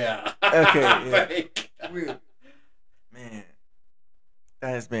 yeah. Okay, yeah. Man. That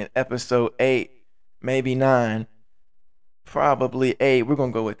has been episode 8. Maybe 9. Probably 8. We're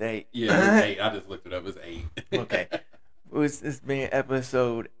going to go with 8. Yeah, it's 8. I just looked it up. It's 8. Okay. It's been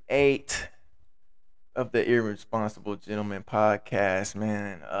episode 8 of the Irresponsible Gentleman podcast,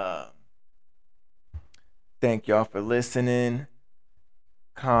 man. Thank y'all for listening.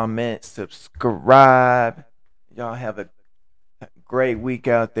 Comment, subscribe. Y'all have a great week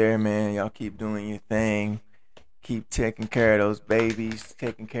out there, man. Y'all keep doing your thing. Keep taking care of those babies,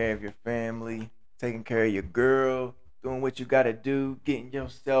 taking care of your family, taking care of your girl, doing what you got to do, getting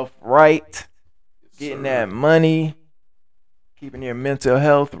yourself right, getting that money, keeping your mental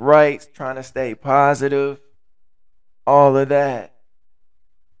health right, trying to stay positive, all of that.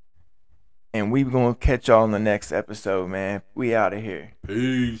 And we going to catch y'all in the next episode, man. We out of here.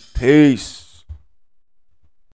 Peace. Peace.